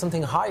sense of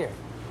something higher.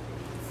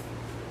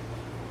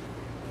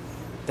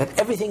 That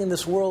everything in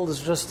this world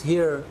is just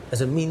here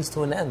as a means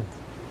to an end.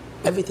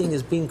 Everything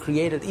is being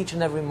created each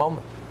and every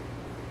moment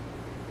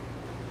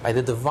by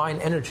the divine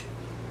energy.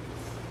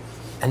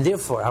 And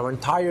therefore, our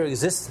entire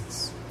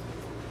existence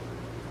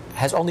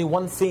has only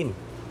one theme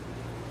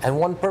and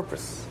one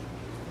purpose.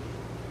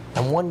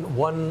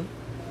 And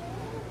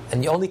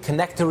and you only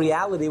connect to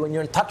reality when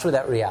you're in touch with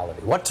that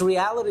reality. What's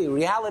reality?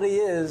 Reality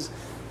is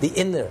the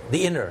inner,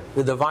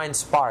 the divine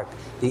spark,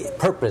 the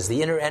purpose,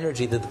 the inner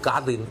energy, the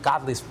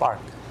godly spark.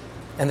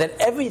 And that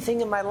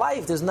everything in my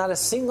life, there's not a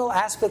single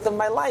aspect of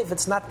my life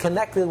that's not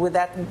connected with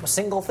that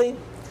single thing,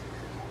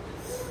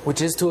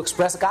 which is to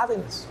express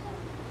godliness.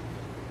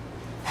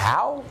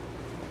 How?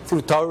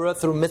 Through Torah,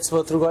 through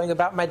mitzvah, through going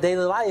about my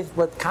daily life,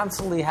 but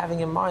constantly having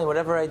in mind,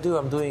 whatever I do,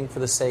 I'm doing for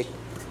the sake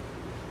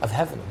of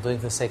heaven. I'm doing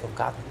for the sake of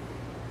God.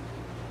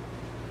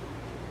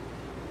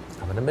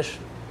 I'm on a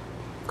mission.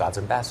 God's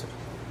ambassador.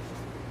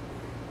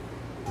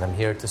 And I'm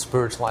here to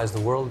spiritualize the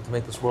world, to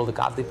make this world a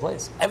godly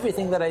place.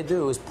 Everything that I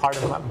do is part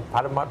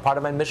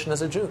of my mission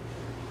as a Jew.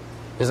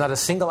 There's not a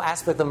single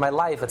aspect of my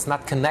life that's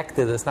not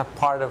connected. It's not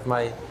part of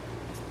my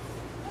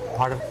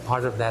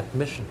part of that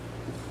mission.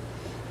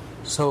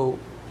 So,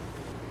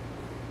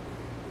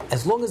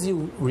 as long as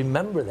you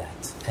remember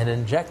that and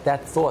inject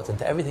that thought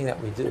into everything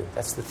that we do,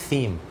 that's the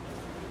theme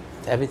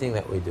to everything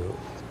that we do,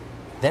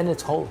 then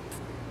it's whole.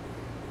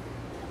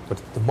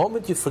 But the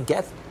moment you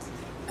forget,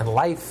 and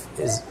life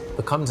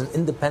becomes an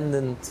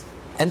independent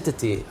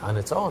entity on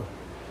its own,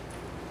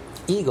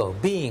 ego,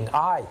 being,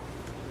 I,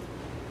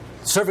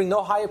 serving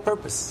no higher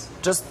purpose,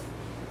 just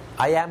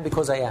I am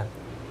because I am.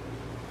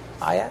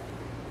 I am.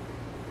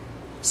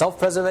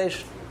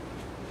 Self-preservation.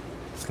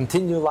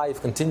 Continue life,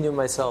 continue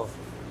myself.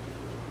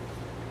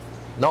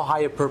 No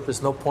higher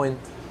purpose, no point,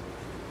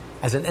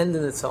 as an end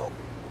in itself.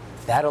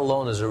 That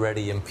alone is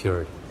already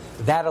impurity.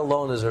 That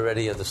alone is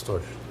already a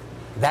distortion.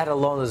 That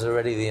alone is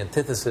already the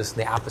antithesis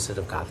and the opposite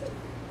of God.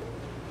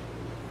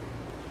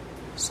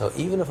 So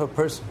even if a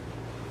person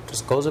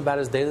just goes about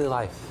his daily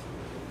life,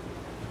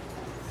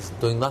 he's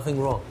doing nothing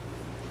wrong,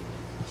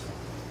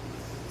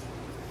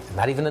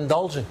 not even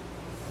indulging,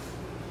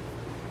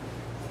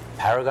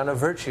 paragon of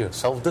virtue,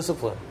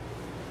 self-discipline,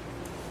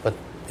 but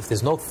if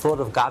there's no thought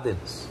of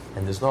godliness,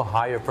 and there's no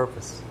higher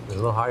purpose,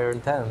 there's no higher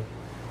intent,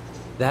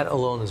 that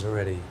alone is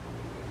already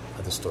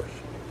a distortion.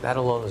 That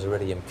alone is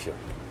already impure.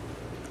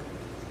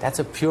 That's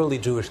a purely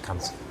Jewish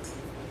concept.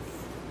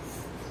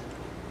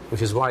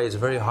 Which is why it's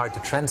very hard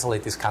to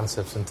translate these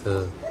concepts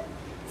into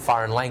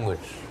foreign language,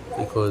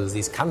 because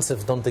these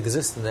concepts don't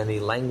exist in any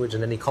language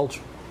and any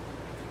culture.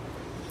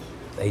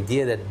 The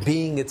idea that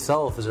being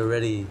itself is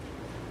already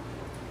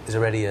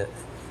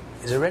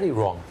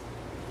wrong,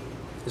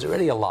 is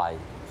already a lie,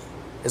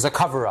 is a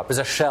cover-up, is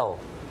a shell,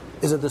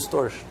 is a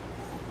distortion,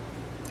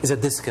 is a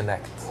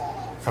disconnect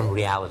from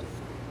reality.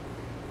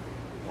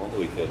 I wonder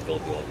we could have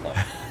built the old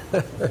time.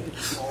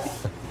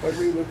 But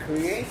we were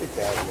created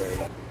that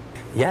way.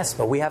 Yes,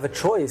 but we have a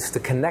choice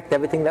to connect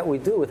everything that we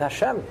do with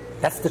Hashem.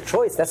 That's the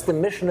choice. That's the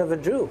mission of a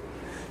Jew.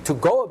 To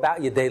go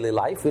about your daily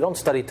life. We don't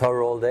study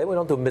Torah all day. We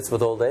don't do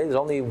mitzvot all day. There's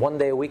only 1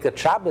 day a week at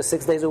Shabbos,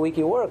 6 days a week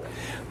you work.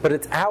 But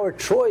it's our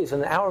choice,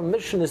 and our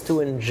mission is to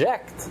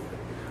inject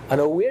an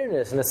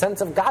awareness and a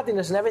sense of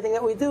godliness in everything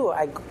that we do.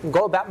 I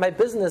go about my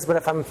business, but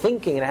if I'm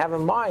thinking and I have a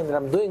mind and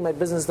I'm doing my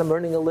business and I'm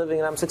earning a living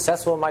and I'm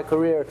successful in my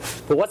career,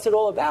 but what's it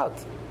all about?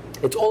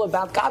 It's all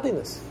about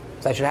godliness.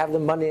 So I should have the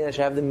money and I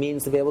should have the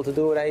means to be able to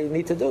do what I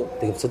need to do,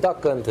 to give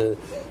tzedakah and to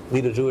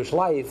lead a Jewish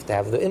life, to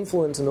have the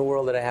influence in the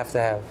world that I have to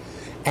have.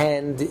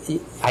 And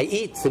I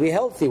eat to be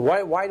healthy.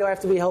 Why do I have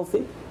to be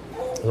healthy?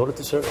 In order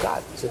to serve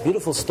God. It's a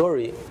beautiful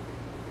story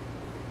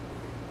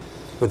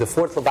with the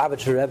fourth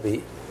Lubavitcher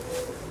Rebbe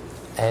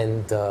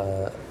and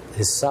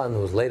his son, who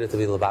was later to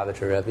be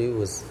Lubavitcher Rebbe,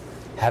 was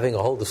having a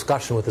whole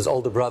discussion with his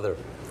older brother.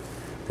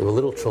 They were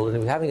little children. He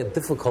was having a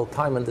difficult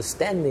time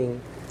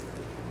understanding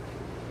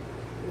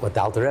what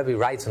the Alter Rebbe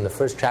writes in the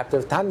first chapter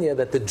of Tanya,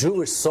 that the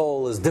Jewish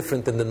soul is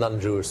different than the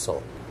non-Jewish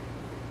soul.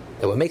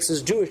 And what makes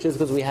us Jewish is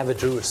because we have a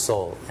Jewish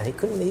soul. And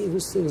he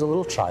was a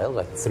little child,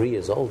 like 3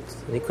 years old,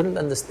 and he couldn't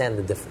understand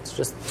the difference.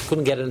 Just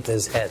couldn't get it into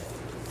his head.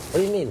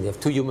 What do you mean? You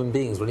have two human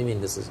beings. What do you mean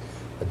this is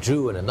a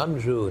Jew and a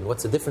non-Jew, and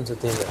what's the difference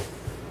between them?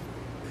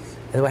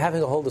 And they were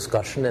having a whole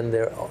discussion, and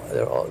their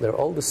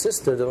older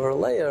sister, the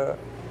Orleah,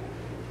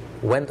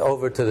 went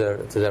over to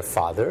their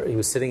father. He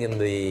was sitting in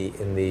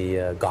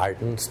the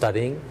garden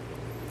studying,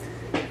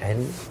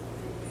 and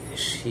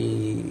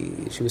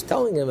she was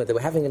telling him that they were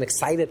having an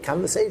excited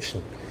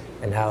conversation,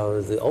 and how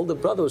the older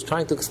brother was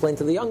trying to explain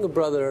to the younger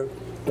brother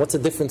what's the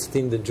difference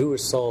between the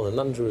Jewish soul and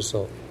the non-Jewish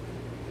soul.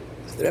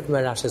 So the Rebbe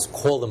Marash says,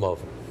 call them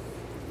over.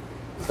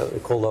 So they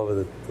called over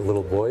the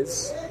little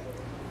boys.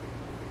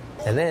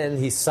 And then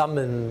he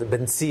summoned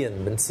Ben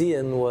Zion. Ben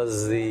Zion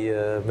was the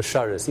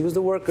Mesharis. He was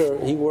the worker.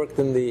 He worked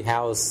in the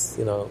house,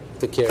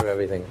 took care of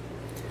everything.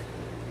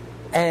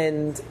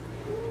 And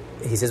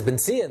he says, Ben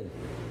Zion,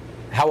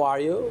 how are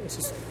you? He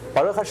says,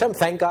 Baruch Hashem,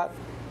 thank God.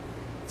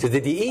 He says,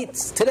 did you eat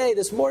today,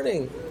 this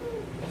morning?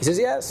 He says,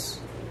 yes.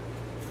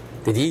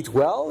 Did you eat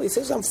well? He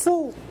says, I'm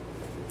full.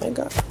 Thank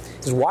God.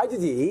 He says, why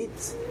did you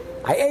eat?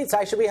 I ate, so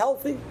I should be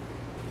healthy.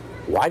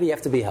 Why do you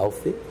have to be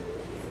healthy?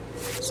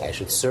 So I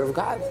should serve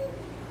God.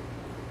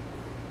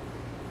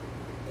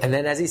 And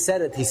then as he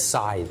said it, he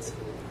sighed.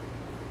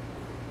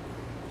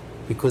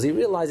 Because he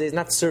realized he's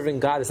not serving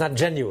God, it's not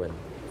genuine.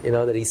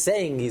 That he's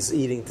saying he's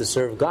eating to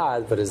serve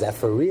God, but is that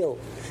for real?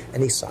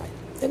 And he sighed.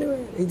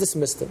 Anyway, he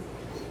dismissed him.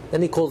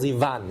 Then he calls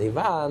Ivan.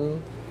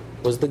 Ivan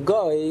was the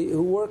guy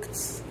who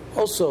worked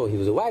also. He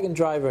was a wagon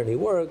driver and he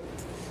worked.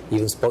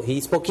 He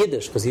spoke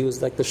Yiddish because he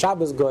was like the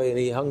Shabbos guy and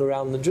he hung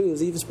around the Jews.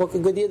 He even spoke a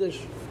good Yiddish.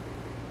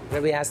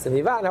 Rabbi asked him,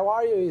 Ivan, how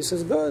are you? He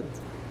says, good.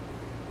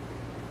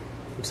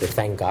 He said,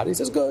 thank God. He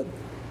says, good.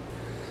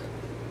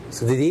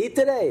 So did he eat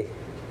today?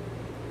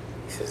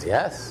 He says,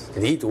 yes.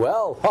 Did he eat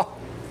well? Oh,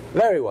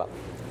 very well.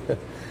 He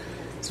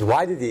says,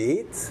 why did he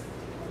eat?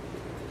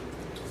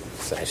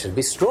 So I should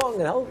be strong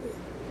and healthy.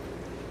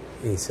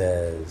 He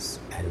says,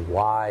 and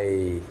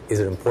why is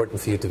it important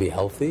for you to be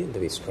healthy and to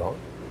be strong?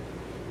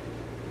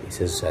 He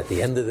says, at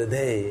the end of the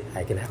day,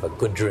 I can have a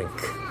good drink.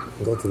 I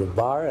can go to the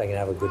bar, I can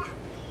have a good drink.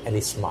 And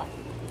he smiled.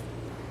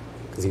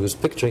 Because he was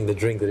picturing the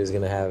drink that he was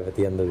going to have at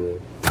the end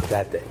of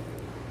that day.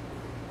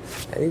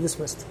 And he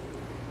dismissed him.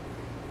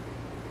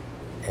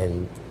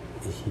 And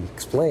he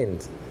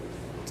explained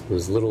to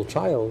his little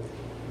child,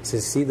 he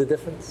says, see the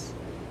difference?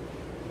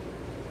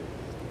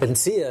 Ben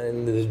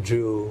Zion, the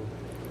Jew,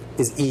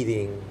 is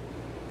eating.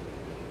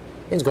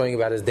 He's going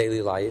about his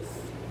daily life.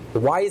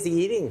 But why is he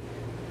eating?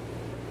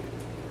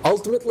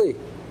 Ultimately,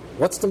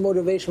 what's the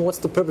motivation? What's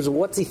the purpose?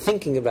 What's he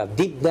thinking about?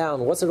 Deep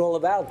down, what's it all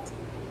about?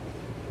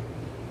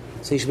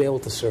 So he should be able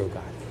to serve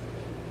God.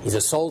 He's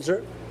a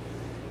soldier.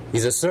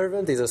 He's a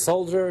servant. He's a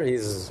soldier.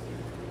 He's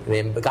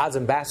God's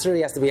ambassador.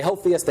 He has to be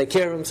healthy. He has to take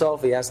care of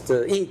himself. He has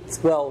to eat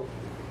well.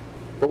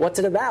 But what's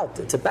it about?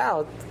 It's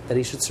about that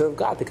he should serve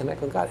God, to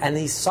connect with God. And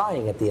he's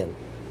sighing at the end.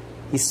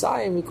 He's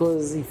sighing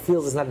because he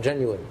feels it's not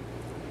genuine.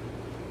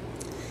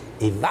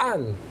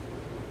 Ivan,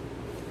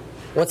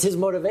 what's his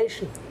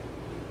motivation?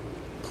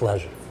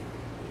 Pleasure.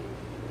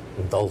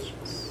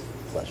 Indulgence.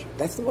 Pleasure.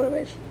 That's the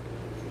motivation.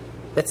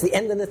 That's the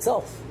end in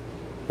itself.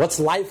 What's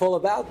life all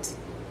about?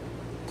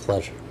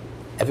 Pleasure.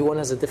 Everyone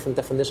has a different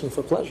definition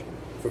for pleasure,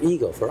 for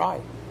ego, for I.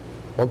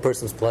 One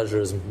person's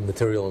pleasure is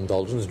material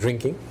indulgence,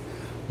 drinking.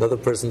 Another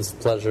person's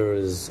pleasure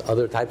is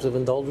other types of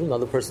indulgence.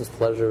 Another person's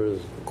pleasure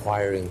is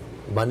acquiring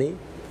money.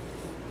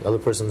 Another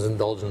person's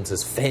indulgence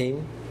is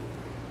fame,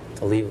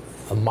 to leave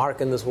a mark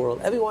in this world.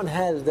 Everyone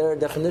has their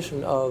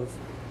definition of,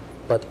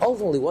 but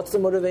ultimately, what's the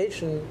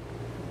motivation?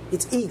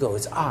 It's ego,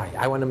 it's I.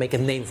 I want to make a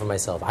name for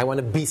myself. I want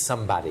to be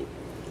somebody.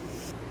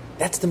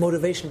 That's the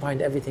motivation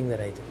behind everything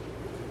that I do.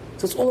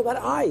 So it's all about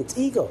I, it's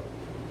ego.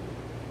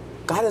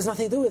 God has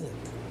nothing to do with it.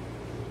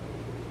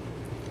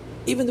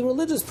 Even the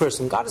religious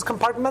person, God is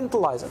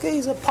compartmentalized. Okay,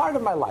 he's a part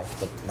of my life,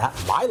 but not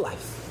my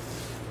life.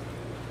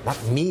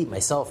 Not me,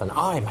 myself, and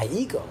I, my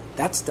ego.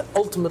 That's the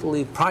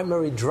ultimately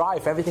primary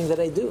drive for everything that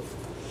I do.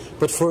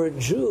 But for a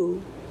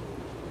Jew,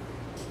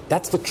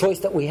 that's the choice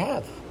that we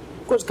have.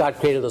 Of course, God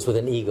created us with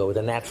an ego, with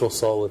a natural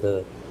soul,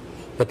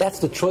 but that's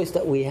the choice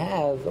that we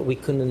have. We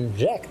can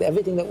inject,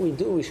 everything that we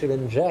do, we should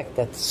inject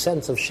that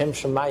sense of Shem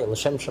Shemayim,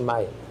 L'Shem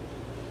Shemayim.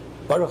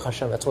 Baruch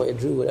Hashem, that's why a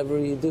Jew, whatever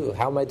you do,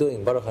 how am I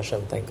doing? Baruch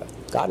Hashem, thank God.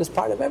 God is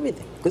part of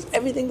everything. Because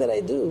everything that I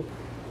do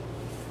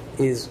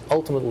is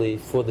ultimately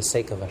for the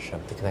sake of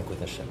Hashem, to connect with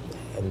Hashem.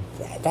 And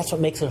that's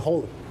what makes it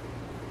holy.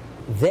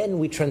 Then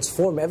we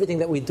transform everything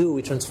that we do,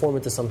 we transform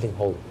into something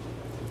holy.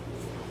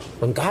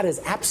 When God is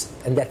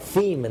absent, and that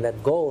theme, and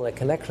that goal, and that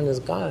connection is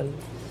gone,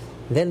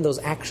 then those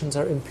actions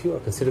are impure,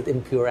 considered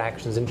impure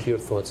actions, impure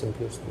thoughts,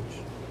 impure speech.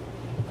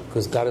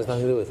 Because God has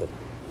nothing to do with it.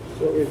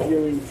 So if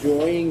you're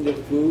enjoying the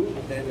food,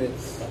 then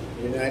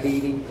you're not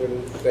eating for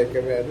the sake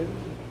of heaven?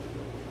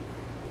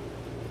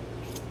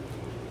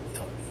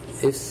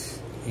 If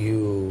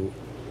you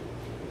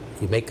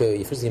make a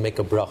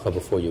bracha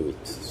before you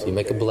eat. So you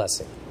make a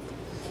blessing.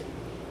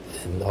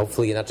 And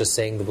hopefully you're not just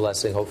saying the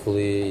blessing,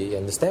 hopefully you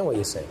understand what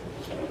you say.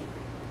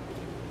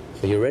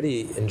 So you're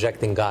already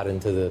injecting God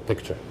into the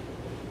picture.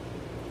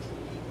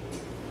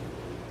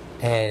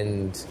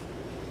 And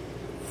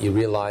you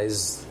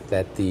realize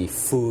that the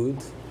food,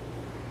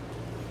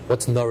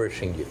 what's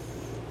nourishing you?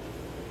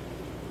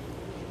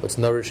 What's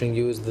nourishing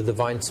you is the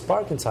divine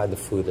spark inside the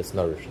food that's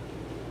nourishing.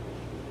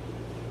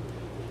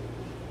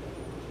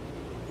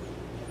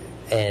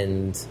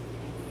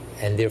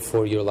 And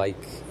therefore you're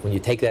like, when you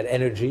take that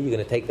energy, you're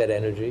going to take that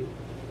energy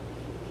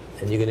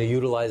and you're going to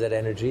utilize that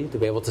energy to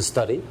be able to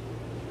study,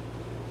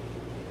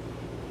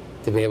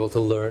 to be able to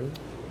learn,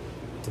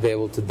 to be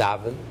able to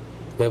daven,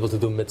 to be able to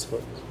do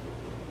mitzvot,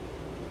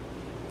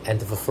 and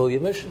to fulfill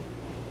your mission.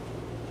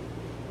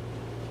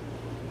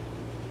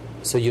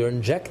 So you're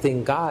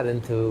injecting God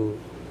into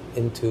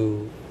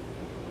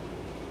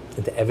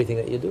everything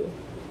that you're doing.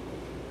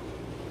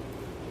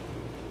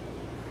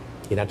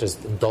 You're not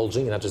just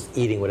indulging, you're not just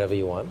eating whatever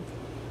you want.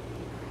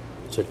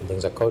 Certain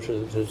things are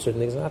kosher, certain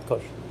things are not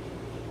kosher.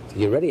 So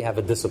you already have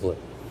a discipline.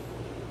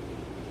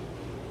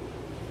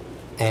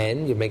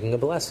 And you're making a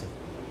blessing.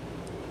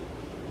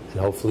 And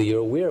hopefully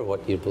you're aware of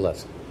what you're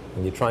blessing.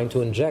 And you're trying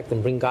to inject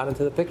and bring God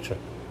into the picture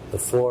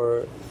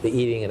before the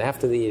eating and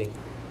after the eating.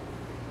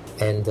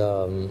 And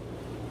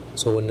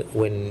so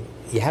when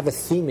you have a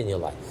theme in your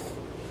life,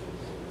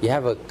 you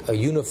have a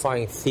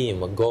unifying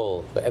theme, a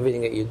goal for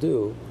everything that you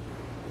do,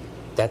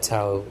 that's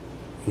how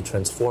you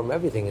transform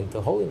everything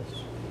into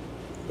holiness.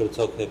 But it's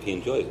okay if he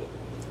enjoys it.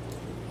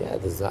 Yeah,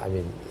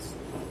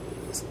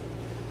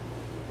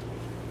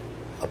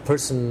 a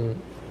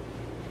person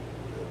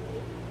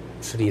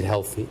should eat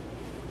healthy.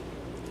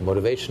 The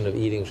motivation of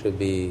eating should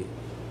be,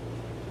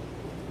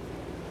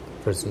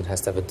 a person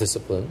has to have a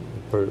discipline.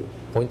 The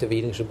point of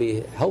eating should be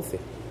healthy.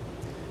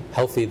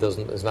 Healthy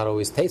is not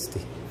always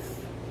tasty.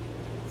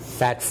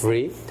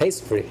 Fat-free,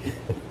 taste-free.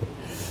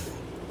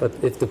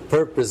 But if the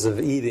purpose of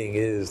eating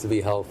is to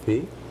be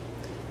healthy,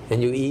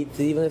 then you eat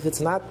even if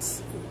it's not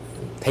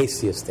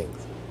tastiest things.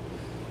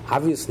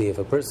 Obviously, if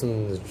a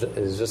person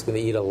is just going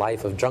to eat a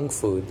life of junk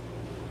food,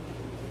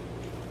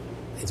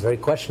 it's very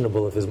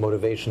questionable if his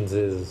motivations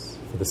is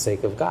for the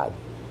sake of God.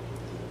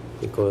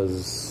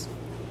 Because,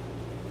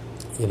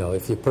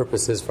 if your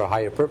purpose is for a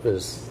higher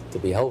purpose, to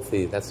be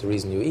healthy, that's the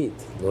reason you eat.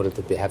 In order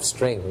to have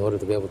strength, in order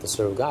to be able to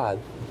serve God,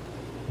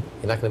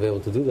 you're not going to be able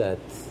to do that.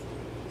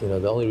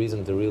 The only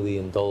reason to really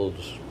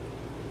indulge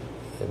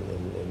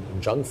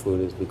in junk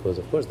food is because,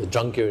 of course, the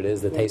junkier it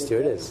is, the tastier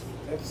it is.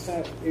 That's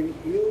not. If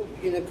you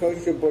in a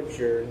kosher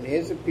butcher, and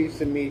here's a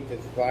piece of meat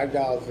that's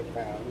 $5 a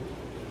pound,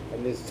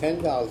 and there's $10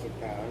 a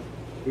pound.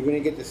 You're going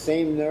to get the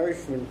same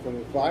nourishment from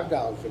the $5 a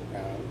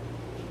pound.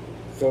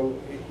 So,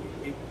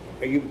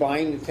 are you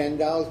buying the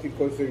 $10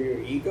 because of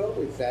your ego?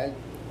 Is that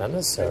not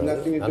necessarily? Has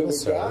nothing to do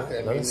with God.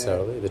 Not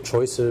necessarily. The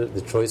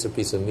choicer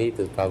piece of meat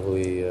is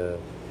probably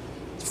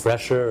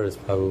fresher. It's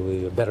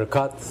probably a better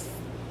cut.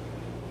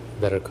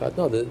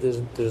 No,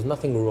 there's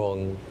nothing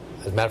wrong.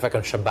 As a matter of fact,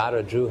 on Shabbat,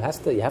 a Jew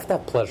you have to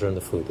have pleasure in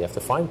the food. You have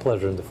to find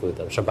pleasure in the food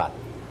on Shabbat.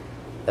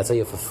 That's how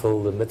you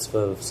fulfill the mitzvah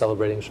of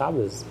celebrating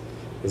Shabbos,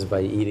 is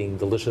by eating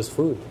delicious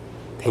food,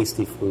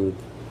 tasty food,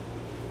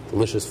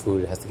 delicious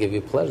food. It has to give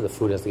you pleasure. The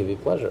food has to give you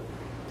pleasure.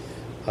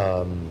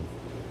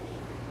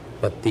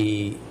 But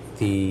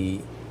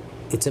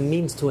it's a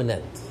means to an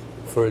end.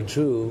 For a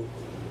Jew,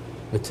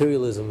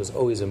 materialism is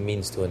always a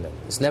means to an end.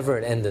 It's never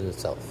an end in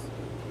itself.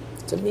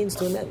 It's a means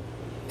to an end.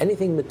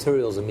 Anything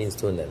material is a means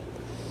to an end.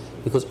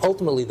 Because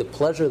ultimately the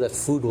pleasure that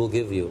food will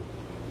give you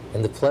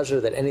and the pleasure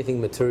that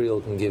anything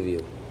material can give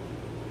you,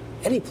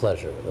 any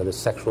pleasure, whether it's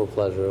sexual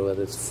pleasure,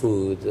 whether it's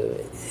food,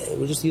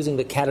 we're just using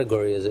the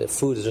category as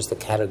food is just a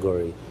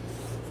category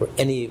for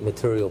any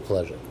material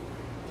pleasure.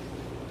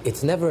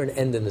 It's never an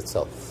end in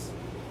itself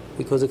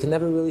because it can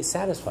never really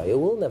satisfy. It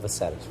will never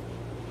satisfy.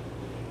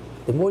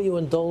 The more you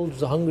indulge,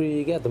 the hungrier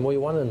you get, the more you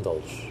want to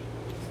indulge.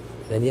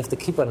 And then you have to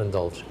keep on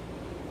indulging.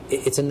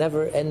 It's a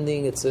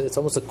never-ending, it's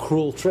almost a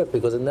cruel trip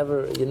because you're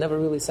never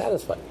really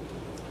satisfied.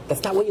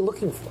 That's not what you're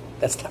looking for.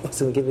 That's not what's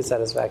going to give you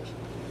satisfaction.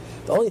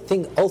 The only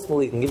thing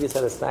ultimately that can give you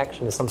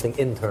satisfaction is something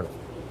internal.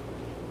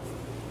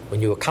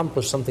 When you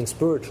accomplish something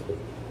spiritually,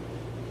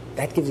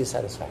 that gives you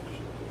satisfaction,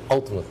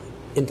 ultimately.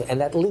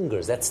 And that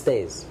lingers, that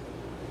stays.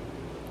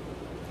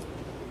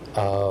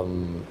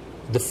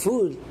 The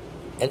food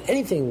and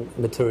anything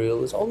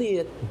material is only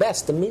at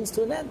best a means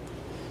to an end.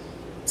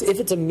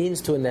 If it's a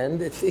means to an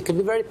end, it can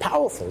be very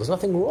powerful. There's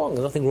nothing wrong.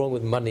 There's nothing wrong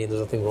with money.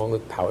 There's nothing wrong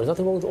with power. There's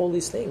nothing wrong with all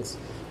these things.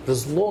 But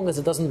as long as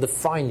it doesn't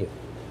define you.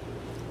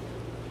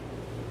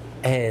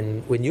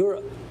 And when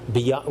you're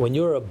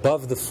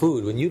above the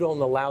food, when you don't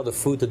allow the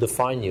food to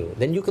define you,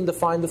 then you can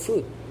define the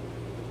food.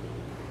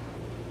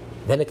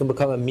 Then it can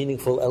become a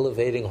meaningful,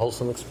 elevating,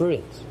 wholesome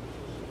experience.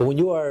 But when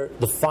you are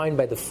defined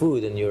by the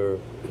food and you're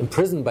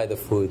imprisoned by the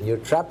food and you're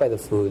trapped by the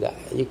food,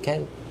 you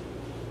can't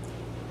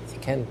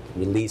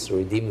release or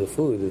redeem the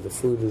food. The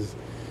food is,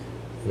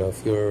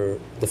 if you're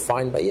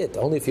defined by it.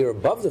 Only if you're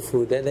above the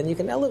food, then you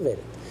can elevate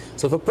it.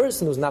 So if a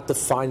person who's not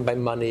defined by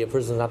money, a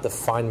person who's not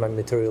defined by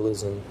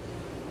materialism,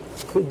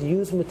 could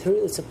use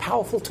material, it's a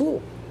powerful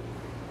tool.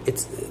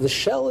 The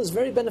shell is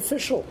very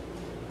beneficial.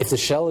 If the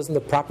shell is in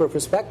the proper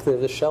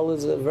perspective, the shell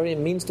is a very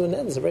means to an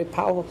end. It's a very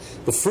powerful.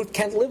 The fruit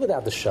can't live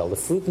without the shell. The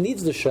fruit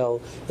needs the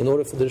shell in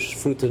order for the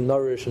fruit to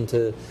nourish and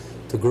to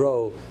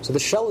grow. So the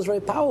shell is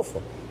very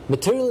powerful.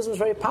 Materialism is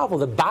very powerful.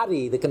 The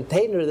body, the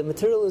container, the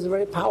material is a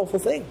very powerful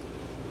thing.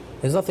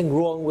 There's nothing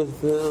wrong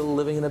with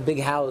living in a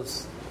big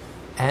house.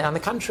 And on the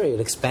contrary, it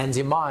expands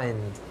your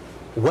mind.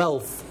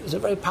 Wealth is a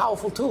very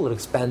powerful tool. It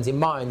expands your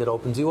mind. It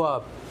opens you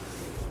up.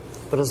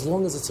 But as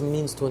long as it's a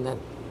means to an end.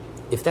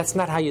 If that's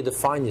not how you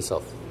define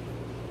yourself,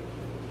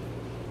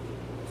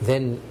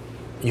 then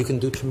you can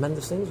do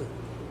tremendous things with it.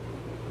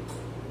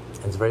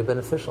 And it's very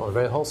beneficial and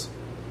very wholesome.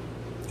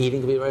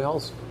 Eating can be very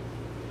wholesome.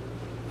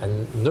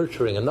 And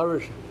nurturing and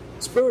nourishing.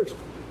 Spiritual,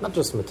 not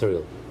just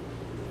material.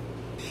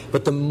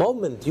 But the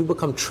moment you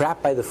become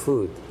trapped by the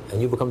food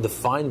and you become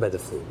defined by the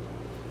food,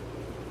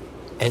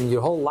 and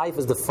your whole life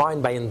is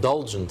defined by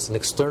indulgence and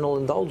external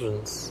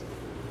indulgence,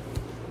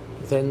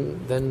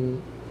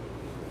 then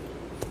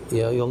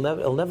it'll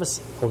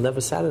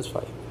never satisfy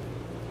you.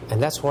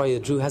 And that's why a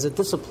Jew has a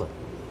discipline.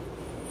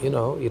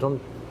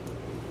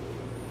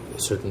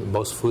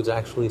 Most foods are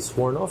actually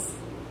sworn off.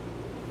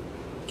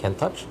 Can't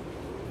touch.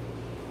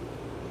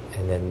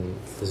 And then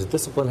there's a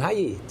discipline how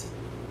you eat.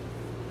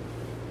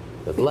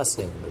 The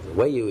blessing, the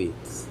way you eat,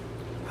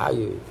 how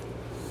you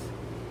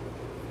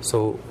eat.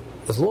 So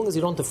as long as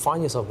you don't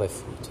define yourself by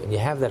food, and you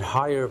have that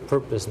higher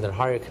purpose and that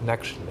higher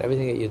connection,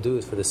 everything that you do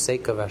is for the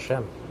sake of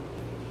Hashem,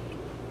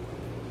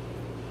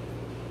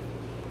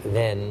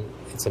 then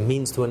it's a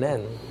means to an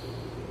end.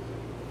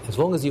 As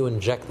long as you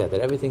inject that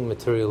everything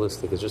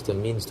materialistic is just a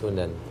means to an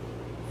end,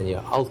 and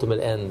your ultimate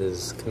end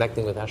is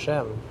connecting with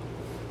Hashem,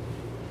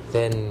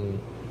 then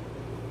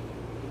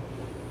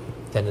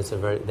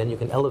you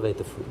can elevate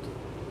the food,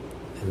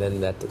 and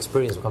then that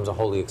experience becomes a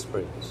holy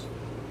experience.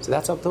 So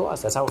that's up to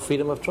us. That's our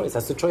freedom of choice.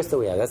 That's the choice that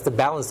we have. That's the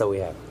balance that we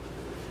have.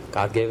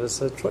 God gave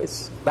us a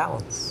choice,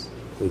 balance.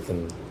 We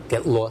can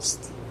get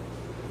lost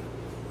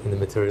in the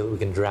material. We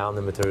can drown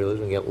in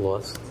materialism and get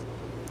lost,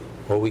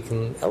 or we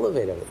can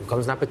elevate it. It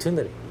becomes an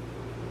opportunity.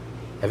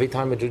 Every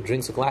time a Jew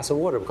drinks a glass of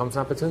water, it becomes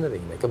an opportunity.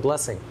 You make a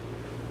blessing.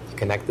 You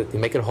connect it. You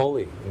make it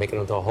holy. You make it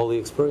into a holy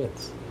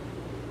experience.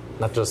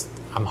 Not just,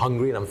 I'm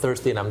hungry and I'm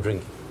thirsty and I'm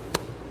drinking.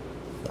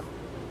 No.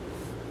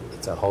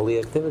 It's a holy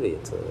activity.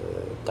 It's a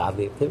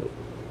godly activity.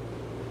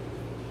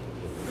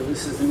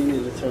 This is the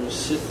meaning of the term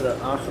Sitra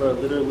Achra,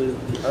 literally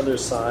the other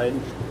side,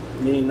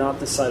 meaning not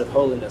the side of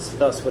holiness.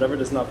 Thus, whatever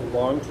does not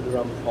belong to the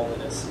realm of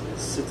holiness is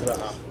Sitra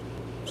Achra.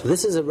 So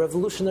this is a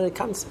revolutionary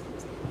concept.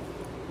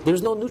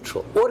 There's no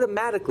neutral.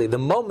 Automatically, the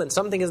moment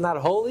something is not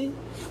holy,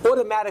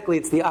 automatically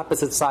it's the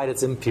opposite side,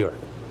 it's impure.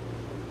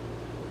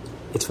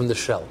 It's from the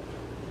shell.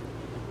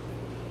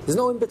 There's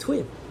no in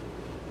between.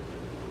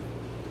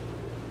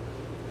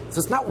 So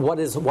it's not what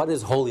is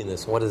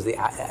holiness. What is the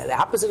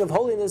opposite of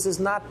holiness is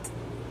not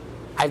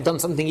I've done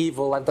something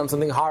evil, I've done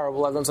something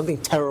horrible, I've done something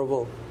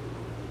terrible.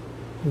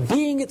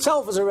 Being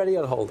itself is already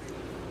unholy.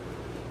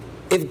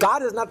 If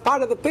God is not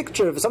part of the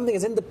picture, if something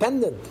is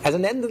independent, as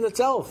an end in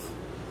itself,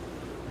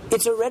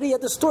 it's already a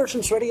distortion,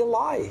 it's already a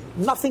lie.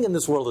 Nothing in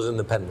this world is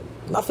independent.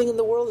 Nothing in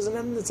the world is an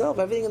end in itself.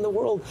 Everything in the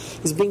world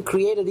is being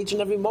created each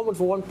and every moment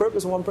for one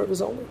purpose and one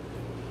purpose only.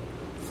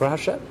 For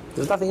Hashem.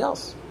 There's nothing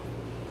else.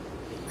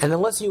 And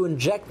unless you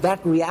inject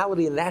that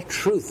reality and that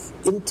truth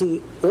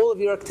into all of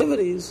your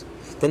activities,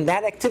 then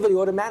that activity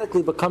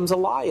automatically becomes a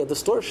lie, a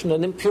distortion,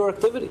 an impure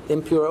activity,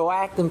 impure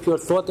act, impure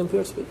thought,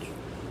 impure speech.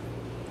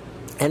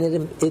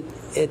 And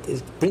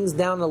it brings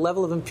down a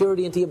level of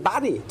impurity into your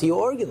body, to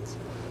your organs,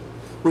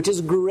 which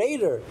is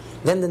greater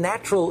than the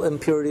natural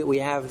impurity that we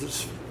have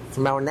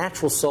from our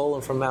natural soul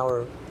and from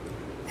our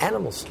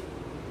animals.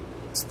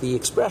 It's the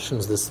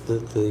expressions,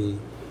 the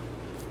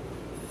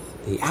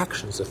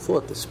actions, the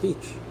thought, the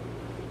speech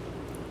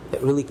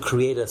that really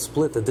create a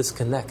split, a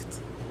disconnect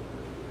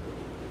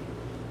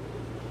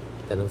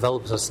that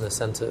envelops us in a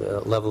sense, a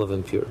level of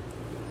impurity.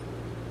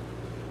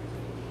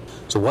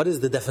 So what is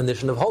the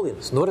definition of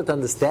holiness? In order to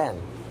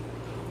understand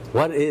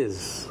what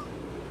is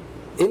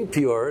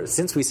impure,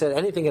 since we said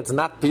anything that's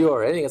not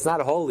pure, anything that's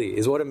not holy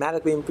is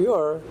automatically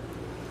impure,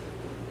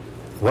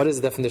 what is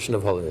the definition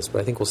of holiness?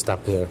 But I think we'll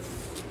stop here.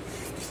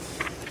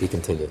 To be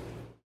continued.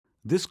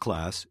 This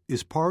class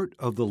is part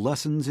of the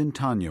Lessons in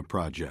Tanya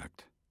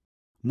project.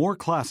 More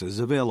classes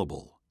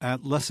available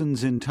at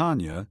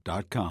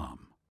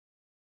lessonsintanya.com.